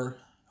as our,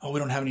 we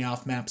don't have any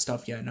off-map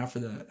stuff yet, not for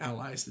the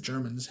Allies. The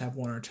Germans have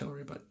 1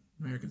 artillery, but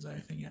Americans, I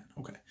think, yeah,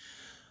 okay.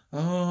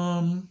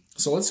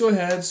 So let's go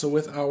ahead. So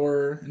with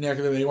our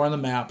inactivated anywhere on the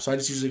map, so I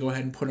just usually go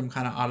ahead and put him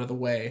kind of out of the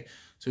way,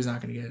 so he's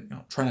not going to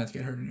get, try not to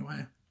get hurt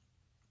anyway.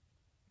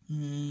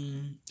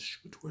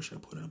 Shoot, where should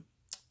I put him?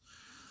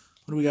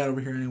 What do we got over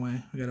here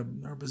anyway? We got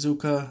our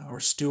bazooka, our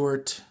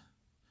Stuart,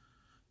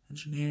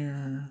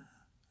 engineer,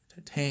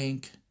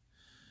 tank.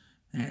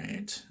 All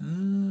right.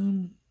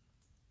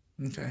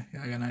 Okay,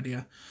 yeah, I got an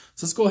idea.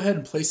 So let's go ahead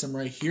and place him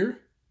right here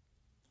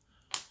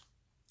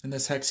in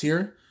this hex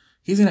here.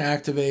 He's going to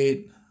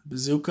activate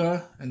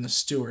bazooka and the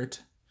Stuart.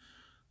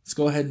 Let's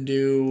go ahead and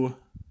do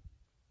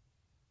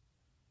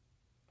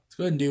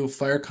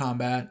fire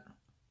combat.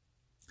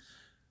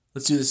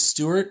 Let's do the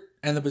Stuart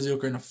and the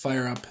bazooka and a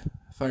fire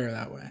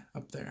that way,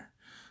 up there.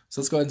 So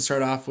let's go ahead and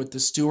start off with the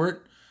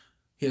Stuart.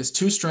 He has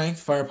 2 strength,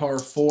 firepower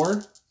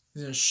 4.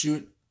 He's going to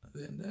shoot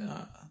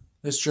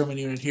this German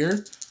unit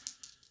here.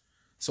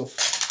 So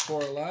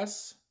 4 or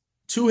less.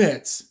 2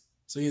 hits.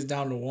 So he's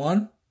down to 1.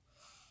 And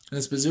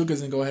this bazooka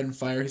is going to go ahead and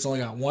fire. He's only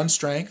got 1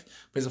 strength,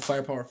 but he's a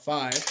firepower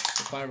 5.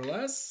 So 5 or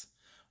less.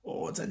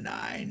 Oh, it's a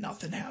 9.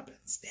 Nothing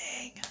happens.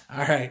 Dang.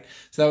 All right.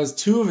 So that was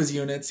 2 of his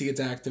units he gets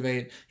to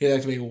activate. He gets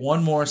to activate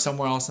 1 more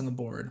somewhere else on the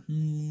board.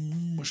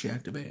 What should he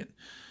activate?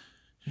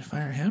 Should I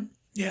fire him?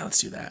 Yeah,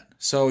 let's do that.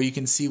 So you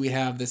can see we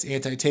have this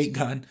anti-tank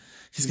gun.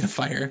 He's going to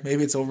fire.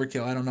 Maybe it's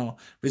overkill. I don't know.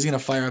 But he's going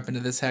to fire up into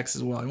this hex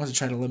as well. He wants to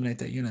try to eliminate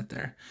that unit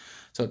there.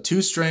 So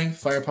 2 strength,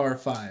 firepower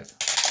 5.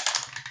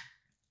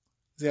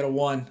 He's got a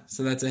 1.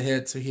 So that's a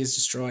hit. So he's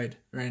destroyed.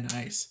 Very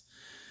nice.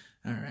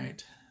 All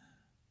right.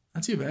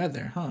 Not too bad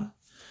there, huh?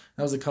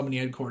 That was the company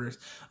headquarters.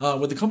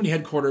 With the company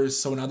headquarters,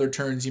 so in other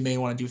turns, you may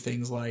want to do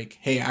things like,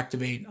 hey,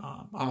 activate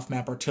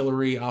off-map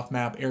artillery,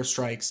 off-map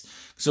airstrikes,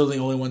 because they're the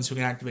only ones who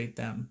can activate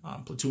them.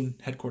 Platoon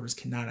headquarters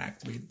cannot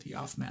activate the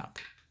off-map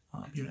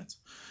units.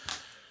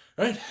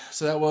 All right,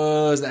 so that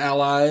was the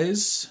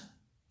Allies'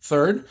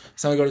 3rd.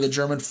 So now we go to the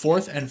German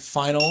 4th and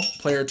final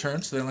player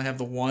turn, so they only have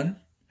the 1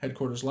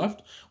 headquarters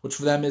left, which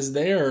for them is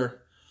their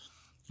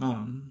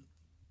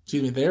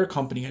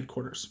company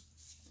headquarters.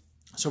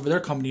 So for their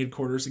company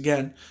headquarters,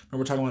 again, remember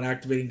we're talking about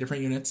activating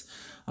different units.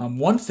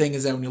 One thing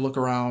is that when you look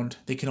around,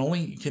 you can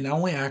only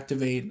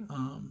activate.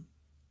 You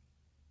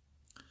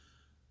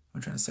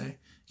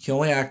can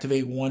only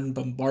activate 1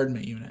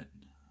 bombardment unit.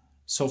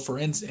 So for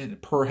instance,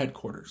 per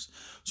headquarters.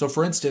 So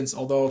for instance,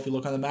 although if you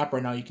look on the map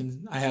right now,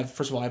 I have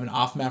an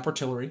off-map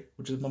artillery,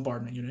 which is a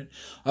bombardment unit.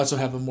 I also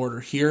have a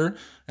mortar here,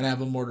 and I have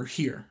a mortar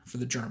here for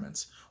the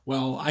Germans.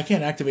 Well, I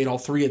can't activate all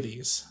 3 of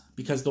these,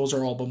 because those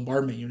are all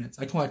bombardment units.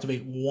 I can only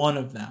activate 1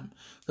 of them.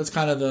 That's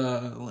kind of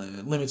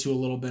limits you a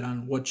little bit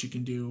on what you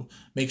can do.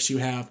 Makes you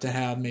have to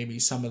have maybe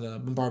some of the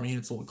bombardment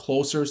units a little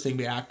closer so they can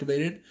be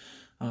activated.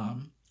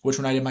 Which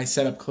when I did my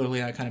setup,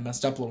 clearly I kind of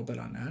messed up a little bit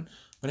on that.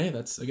 But hey,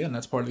 that's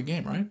part of the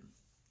game, right?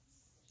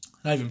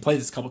 And I've even played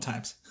this a couple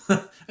times.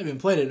 I've even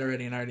played it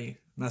already and already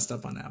messed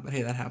up on that. But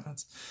hey, that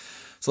happens.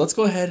 So let's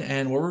go ahead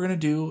and what we're going to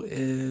do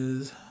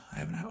is... I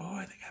think I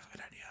have a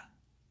good idea.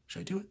 Should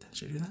I do it?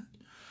 Should I do that?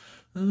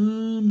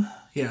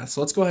 Yeah,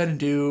 so let's go ahead and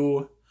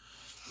do,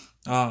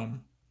 let's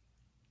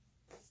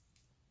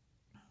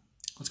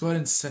go ahead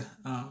and,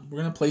 we're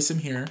going to place him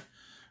here. We're going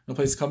to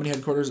place the company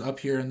headquarters up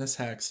here in this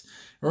hex.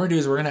 What we're going to do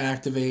is we're going to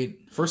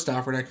activate, first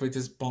off, we're going to activate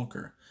this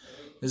bunker.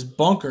 This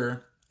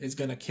bunker is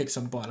going to kick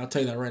some butt. I'll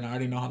tell you that right now. I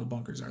already know how the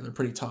bunkers are. They're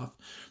pretty tough.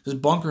 This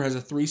bunker has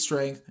a 3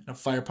 strength and a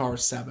firepower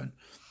 7.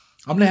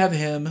 I'm going to have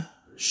him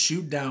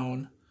shoot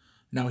down.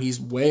 Now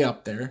he's way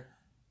up there.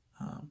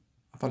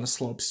 On the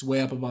slopes, he's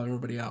way up above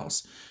everybody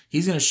else.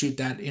 He's going to shoot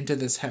that into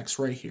this hex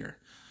right here.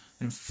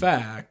 In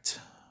fact,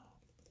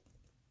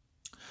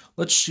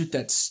 let's shoot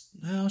that.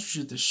 Let's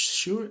shoot the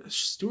Stuart.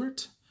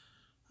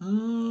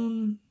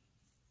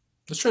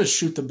 Let's try to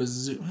shoot the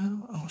bazooka.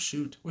 Oh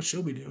shoot! What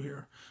should we do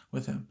here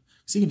with him?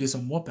 Because he can do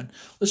some whooping.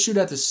 Let's shoot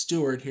at the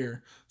Stuart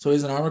here. So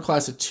he's an armor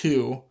class of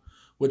 2,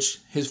 which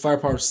his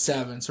firepower is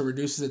 7, so it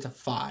reduces it to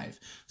 5.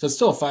 So it's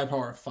still a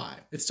firepower of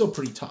 5. It's still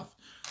pretty tough.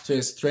 So he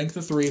has strength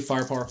of 3,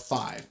 firepower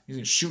 5.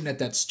 He's shooting at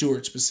that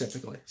Stuart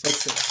specifically. So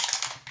that's it.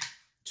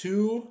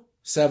 2,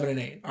 7, and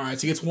 8. All right,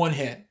 so he gets 1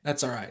 hit.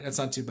 That's all right. That's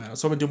not too bad.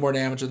 So I'm going to do more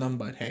damage to them,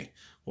 but hey,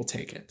 we'll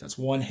take it. That's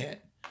 1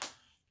 hit.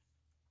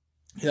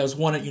 Yeah, that was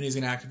 1 hit unit he's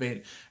going to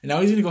activate. And now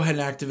he's going to go ahead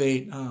and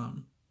activate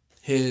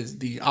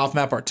the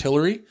off-map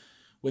artillery,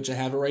 which I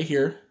have it right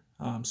here.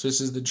 So this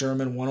is the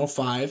German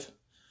 105.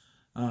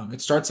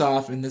 It starts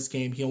off in this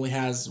game, he only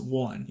has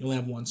one. You only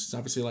have one, so it's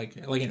obviously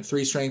like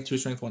 3 strength, 2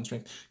 strength, 1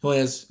 strength. He only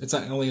has, it's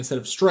not only instead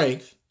of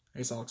strength, I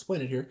guess I'll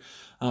explain it here.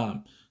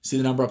 See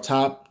the number up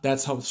top?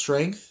 That's how the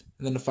strength,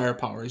 and then the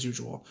firepower as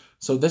usual.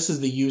 So this is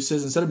the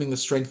uses. Instead of being the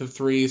strength of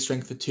 3,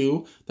 strength of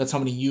 2, that's how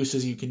many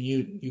uses you can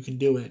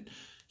do it.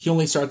 You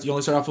only start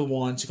off with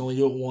 1, so you can only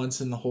do it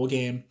once in the whole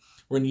game.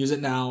 We're going to use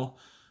it now,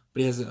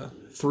 but he has a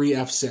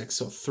 3F6,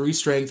 so 3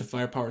 strength and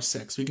firepower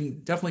 6. We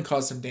can definitely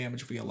cause some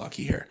damage if we get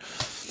lucky here.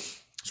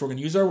 So we're going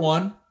to use our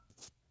 1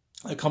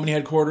 at company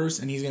headquarters,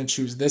 and he's going to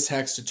choose this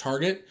hex to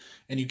target.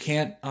 And you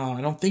can't, I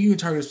don't think you can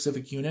target a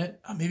specific unit.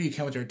 Maybe you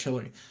can with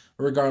artillery.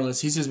 But regardless,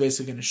 he's just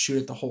basically going to shoot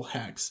at the whole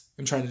hex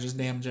and try to just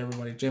damage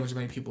everybody, damage as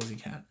many people as he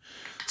can.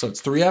 So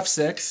it's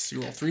 3F6.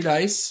 You roll 3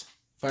 dice,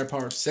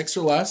 firepower 6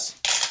 or less,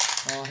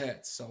 all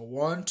hits. So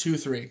 1, 2,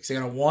 3. So you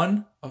got a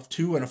 1, a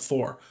 2, and a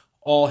 4.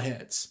 All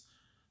hits.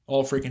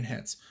 All freaking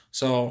hits.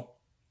 So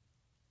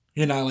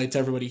he annihilates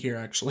everybody here,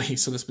 actually.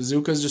 So this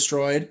bazooka is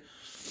destroyed.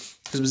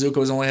 Because bazooka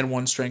only had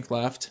 1 strength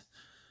left.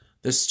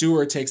 The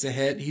steward takes a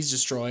hit. He's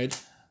destroyed.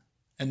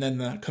 And then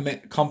the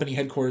company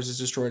headquarters is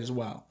destroyed as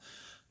well.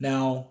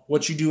 Now,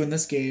 what you do in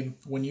this game,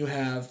 when you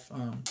have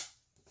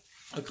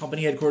a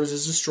company headquarters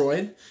is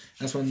destroyed,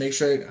 I just want to make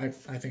sure, I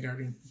think I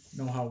already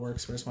know how it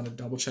works, but I just want to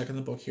double check in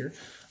the book here.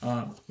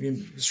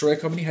 We destroy a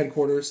company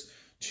headquarters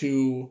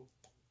to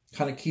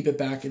kind of keep it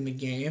back in the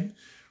game.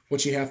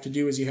 What you have to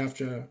do is you have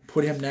to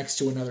put him next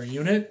to another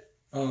unit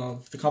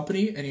of the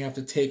company, and you have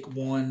to take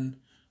one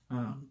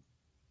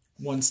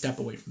step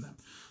away from them.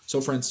 So,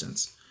 for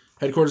instance,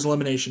 headquarters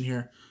elimination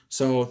here.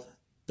 So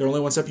they're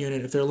only 1-step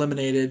unit. If they're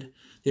eliminated,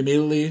 they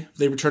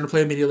return to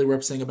play immediately,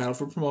 representing a battle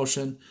for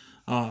promotion.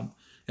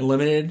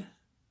 Eliminated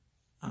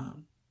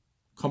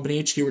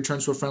company HQ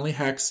returns to a friendly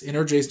hex in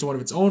or adjacent to one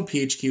of its own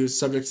PHQs,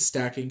 subject to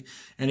stacking.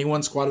 Any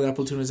one squad of that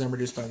platoon is then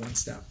reduced by 1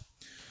 step.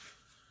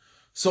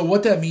 So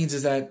what that means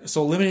is that,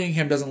 eliminating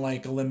him doesn't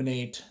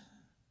eliminate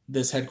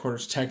this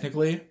headquarters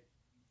technically.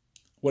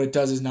 What it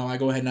does is now I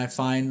go ahead and I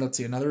find, let's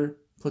see, another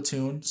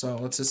platoon. So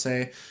let's just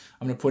say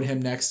I'm going to put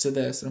him next to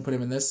this. I'm going to put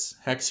him in this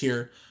hex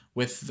here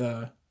with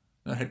the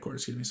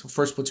headquarters, excuse me. So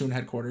first platoon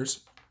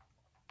headquarters.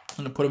 I'm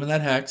going to put him in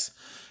that hex.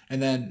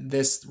 And then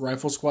this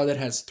rifle squad that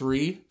has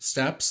 3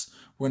 steps,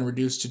 we're going to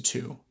reduce to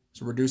 2.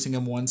 So reducing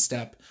him 1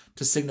 step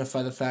to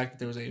signify the fact that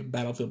there was a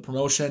battlefield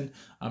promotion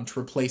to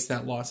replace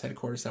that lost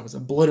headquarters that was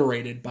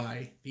obliterated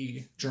by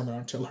the German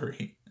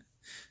artillery.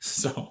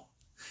 So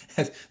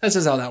that's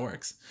just how that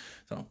works.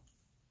 So,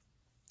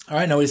 all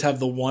right, now we just have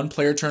the 1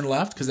 player turn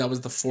left because that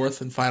was the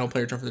 4th and final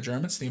player turn for the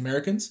Germans. The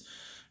Americans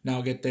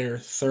now get their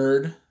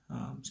third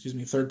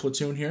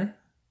platoon here.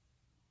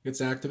 Gets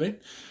to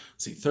activate.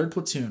 Let's see, 3rd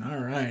platoon. All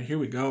right, here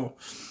we go.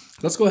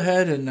 Let's go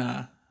ahead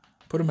and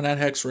put them in that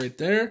hex right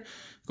there.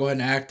 Go ahead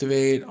and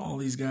activate all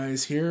these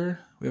guys here.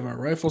 We have our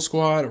rifle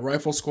squad, a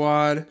rifle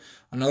squad,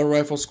 another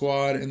rifle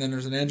squad, and then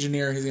there's an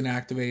engineer. He's going to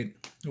activate.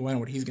 I know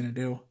what he's going to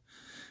do.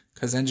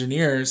 Because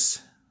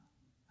engineers,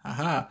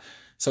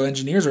 So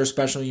engineers are a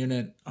special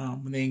unit.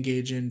 When they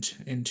engage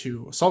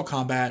into assault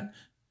combat,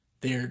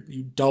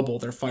 you double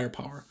their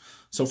firepower.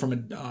 So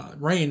from a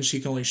range, you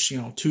can only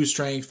 2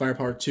 strength,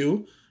 firepower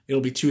 2.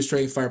 It'll be 2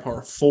 strength,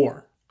 firepower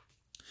 4.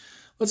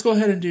 Let's go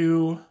ahead and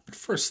do. But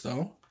first,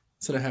 though,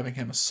 instead of having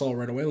him assault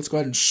right away, let's go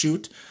ahead and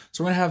shoot.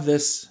 So we're gonna have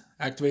this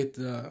activate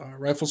the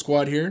rifle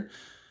squad here.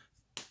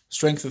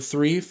 Strength of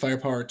 3,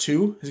 firepower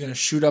 2. He's gonna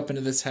shoot up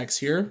into this hex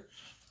here.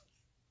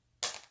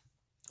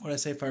 What did I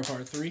say?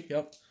 Firepower 3.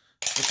 Yep.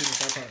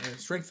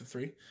 Strength of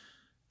 3.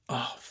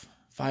 Oh,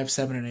 5,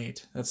 7, and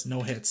 8. That's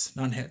no hits.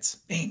 None hits.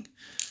 Dang.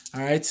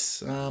 All right.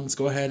 Let's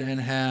go ahead and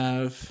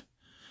have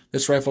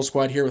this rifle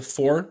squad here with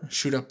 4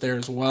 shoot up there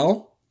as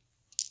well.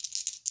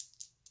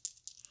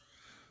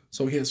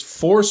 So he has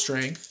 4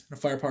 strength and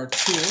a firepower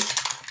 2.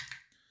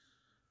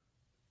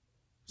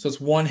 So it's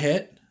 1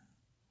 hit.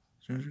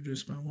 So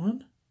reduced by 1.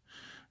 And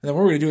then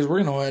what we're going to do is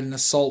we're going to go ahead and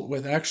assault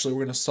with, we're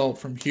going to assault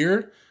from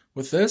here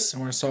with this, and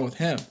we're going to assault with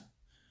him.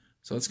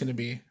 So it's going to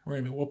be, we're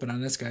going to be whooping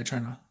on this guy,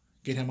 trying to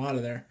get him out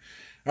of there.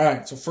 All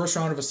right, so first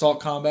round of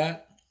assault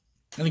combat.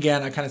 And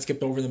again, I kind of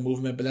skipped over the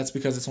movement, but that's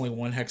because it's only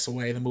 1 hex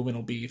away. The movement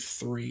will be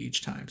 3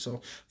 each time.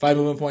 So 5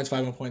 movement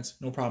points,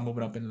 no problem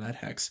moving up into that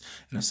hex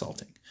and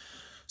assaulting.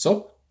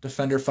 So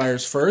defender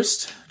fires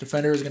first.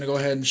 Defender is going to go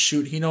ahead and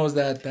shoot. He knows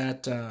that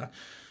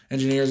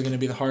engineer is going to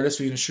be the hardest,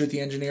 so he's going to shoot at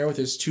the engineer with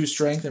his 2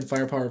 strength and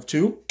firepower of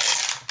 2.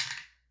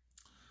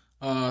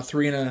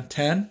 3 and a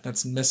 10,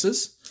 that's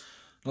misses.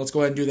 Now let's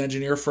go ahead and do the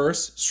engineer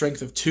first.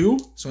 Strength of 2,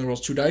 so he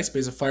rolls 2 dice, but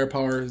his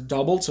firepower is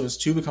doubled, so his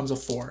 2 becomes a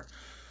 4.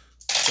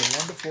 So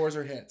 1 to 4s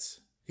are hits.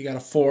 He got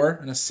a 4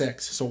 and a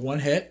 6, so 1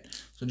 hit.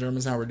 So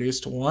German's now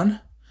reduced to 1.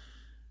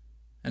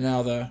 And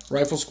now the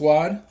rifle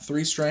squad,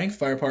 3 strength,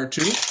 firepower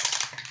 2.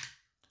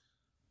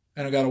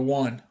 And I got a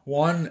 1.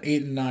 1,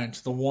 8, and 9.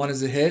 So the 1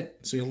 is a hit,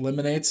 so he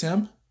eliminates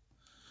him.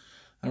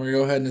 And we're going to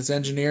go ahead and this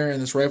engineer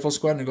and this rifle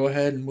squad and go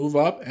ahead and move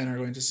up and are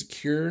going to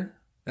secure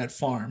that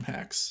farm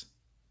hex.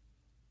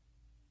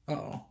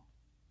 Uh-oh.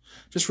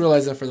 Just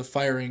realized that for the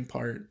firing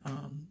part,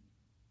 I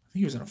think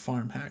he was in a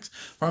farm hacks.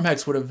 Farm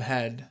hacks would have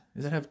had,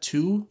 does it have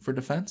 2 for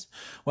defense?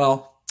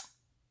 Well,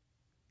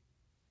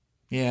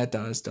 yeah, it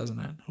does, doesn't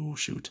it? Oh,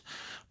 shoot.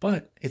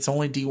 But it's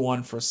only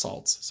D1 for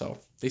assaults, so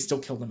they still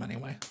killed him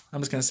anyway.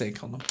 I'm just going to say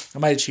killed him. I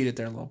might have cheated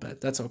there a little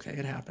bit. That's okay.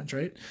 It happens,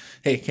 right?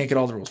 Hey, can't get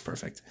all the rules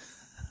perfect.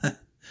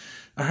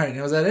 All right,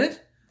 now was that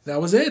it? That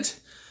was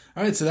it.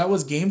 All right, so that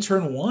was game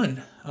turn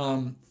 1.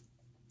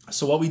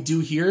 So what we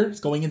do here is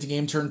going into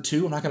game turn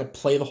 2. I'm not going to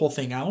play the whole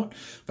thing out,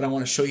 but I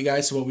want to show you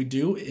guys. So what we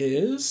do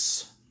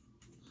is,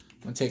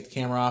 I'm going to take the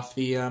camera off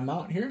the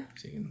mount here.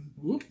 So you can,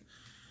 whoop.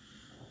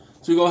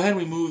 So we go ahead and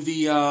we move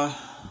the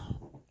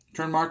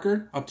turn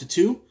marker up to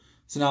 2.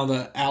 So now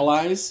the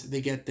allies,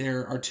 they get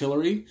their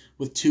artillery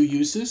with 2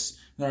 uses.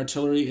 And their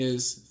artillery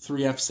is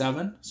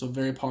 3F7, so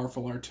very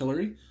powerful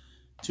artillery.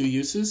 2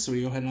 uses, so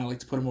we go ahead and I like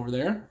to put them over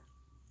there.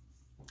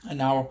 And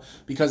now,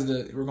 because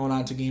we're going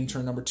on to game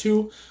turn number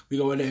 2, we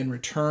go ahead and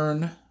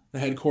return the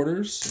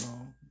headquarters. So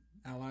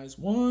allies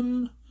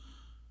 1,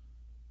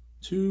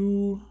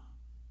 2,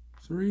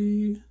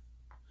 3,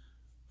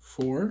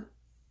 4.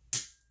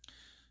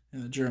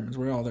 And the Germans,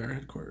 where are all their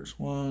headquarters?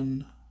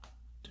 1,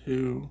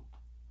 2,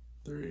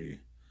 3,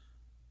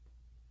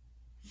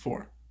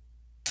 4.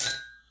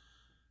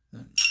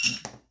 Then,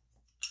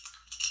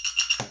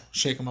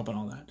 shake them up and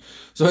all that.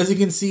 So as you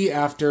can see,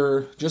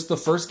 after just the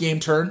first game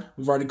turn,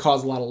 we've already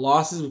caused a lot of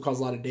losses. We've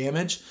caused a lot of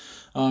damage.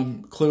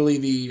 Clearly,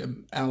 the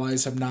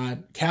Allies have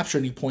not captured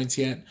any points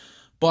yet.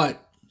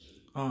 But,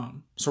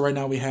 so right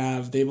now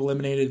they've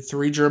eliminated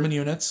 3 German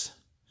units,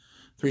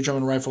 3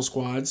 German rifle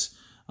squads.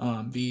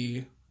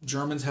 The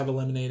Germans have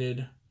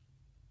eliminated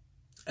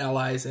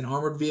Allies an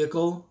armored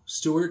vehicle,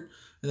 Stuart,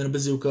 and then a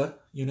bazooka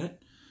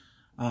unit.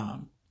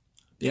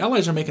 The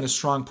Allies are making a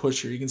strong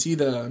push here. You can see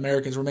the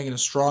Americans were making a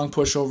strong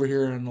push over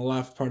here on the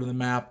left part of the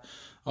map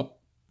up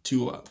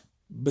to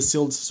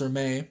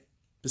Bastille-sur-Mer.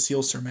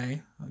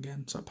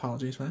 Again, so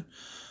apologies for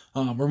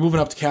that. We're moving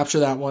up to capture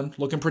that one.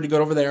 Looking pretty good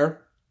over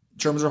there.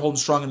 Germans are holding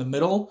strong in the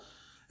middle.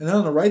 And then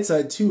on the right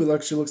side, too, it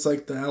actually looks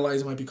like the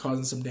Allies might be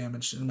causing some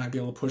damage and might be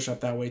able to push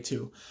up that way,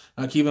 too.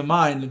 Now, keep in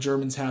mind, the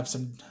Germans have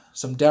some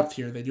depth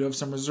here. They do have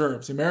some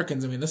reserves. The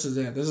Americans, I mean, this is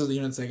it. This is the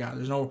units they got.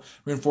 There's no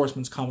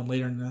reinforcements coming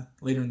later in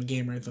the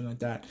game or anything like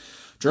that.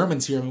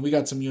 Germans here, I mean, we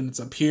got some units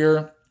up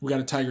here. We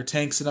got a Tiger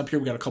tank sitting up here.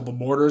 We got a couple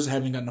mortars that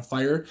haven't gotten a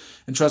fire.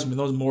 And trust me,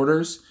 those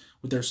mortars,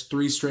 with their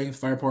 3 strength,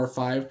 firepower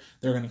 5,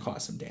 they're going to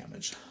cause some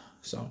damage.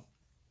 So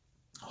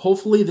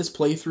hopefully this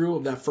playthrough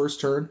of that first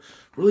turn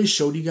really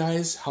showed you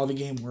guys how the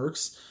game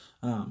works.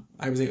 I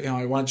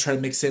wanted to try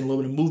to mix in a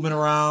little bit of movement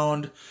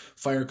around,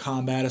 fire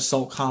combat,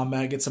 assault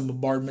combat, get some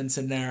bombardments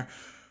in there.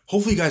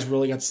 Hopefully you guys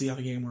really got to see how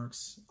the game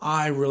works.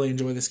 I really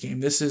enjoy this game.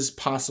 This is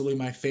possibly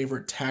my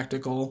favorite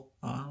tactical,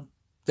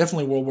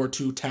 definitely World War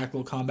II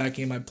tactical combat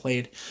game I've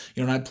played.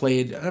 You know, and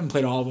I haven't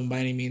played all of them by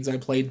any means. I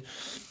played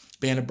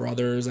Band of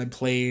Brothers. I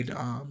played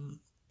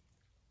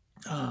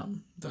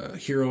the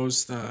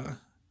Heroes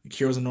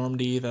of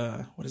Normandy,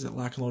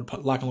 Lock and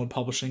Load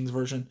Publishing's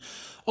version.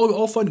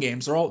 All fun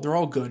games. They're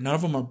all good. None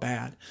of them are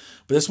bad.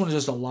 But this one is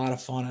just a lot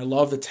of fun. I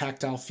love the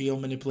tactile feel,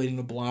 manipulating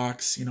the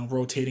blocks,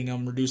 rotating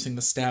them, reducing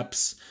the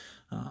steps,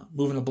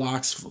 moving the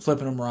blocks,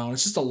 flipping them around.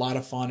 It's just a lot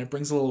of fun. It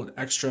brings a little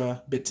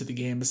extra bit to the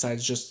game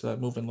besides just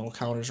moving little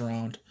counters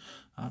around.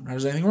 Not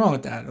there's anything wrong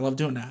with that. I love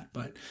doing that.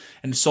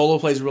 And solo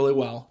plays really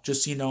well.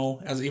 Just so you know,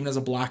 even as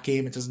a block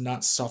game, it does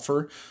not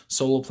suffer.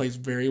 Solo plays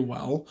very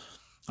well.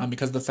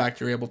 Because of the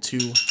fact you're able to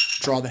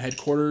draw the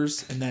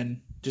headquarters and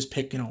then just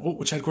pick,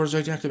 which headquarters do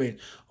I activate?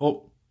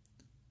 Oh,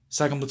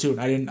 second platoon.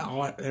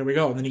 There we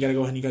go. And then you got to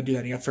go ahead and you got to do that.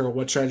 And you got to figure out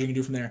what strategy you can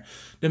do from there.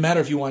 Doesn't matter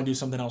if you want to do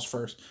something else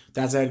first.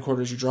 That's the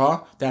headquarters you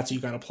draw. That's what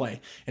you got to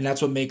play. And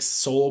that's what makes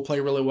solo play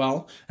really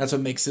well. That's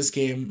what makes this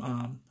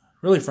game,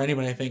 really for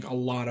anybody, I think, a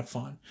lot of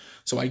fun.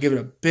 So I give it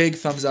a big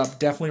thumbs up.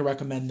 Definitely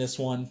recommend this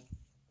one.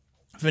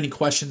 If you have any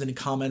questions, any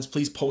comments,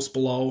 please post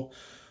below.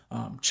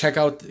 Check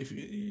out my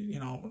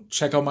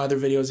other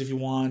videos if you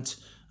want.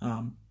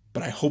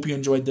 But I hope you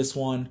enjoyed this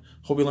one.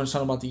 Hope you learned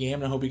something about the game,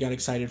 and I hope you got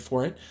excited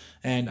for it.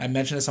 And I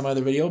mentioned this on my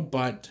other video,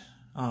 but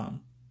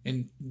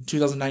in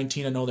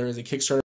 2019, I know there is a Kickstarter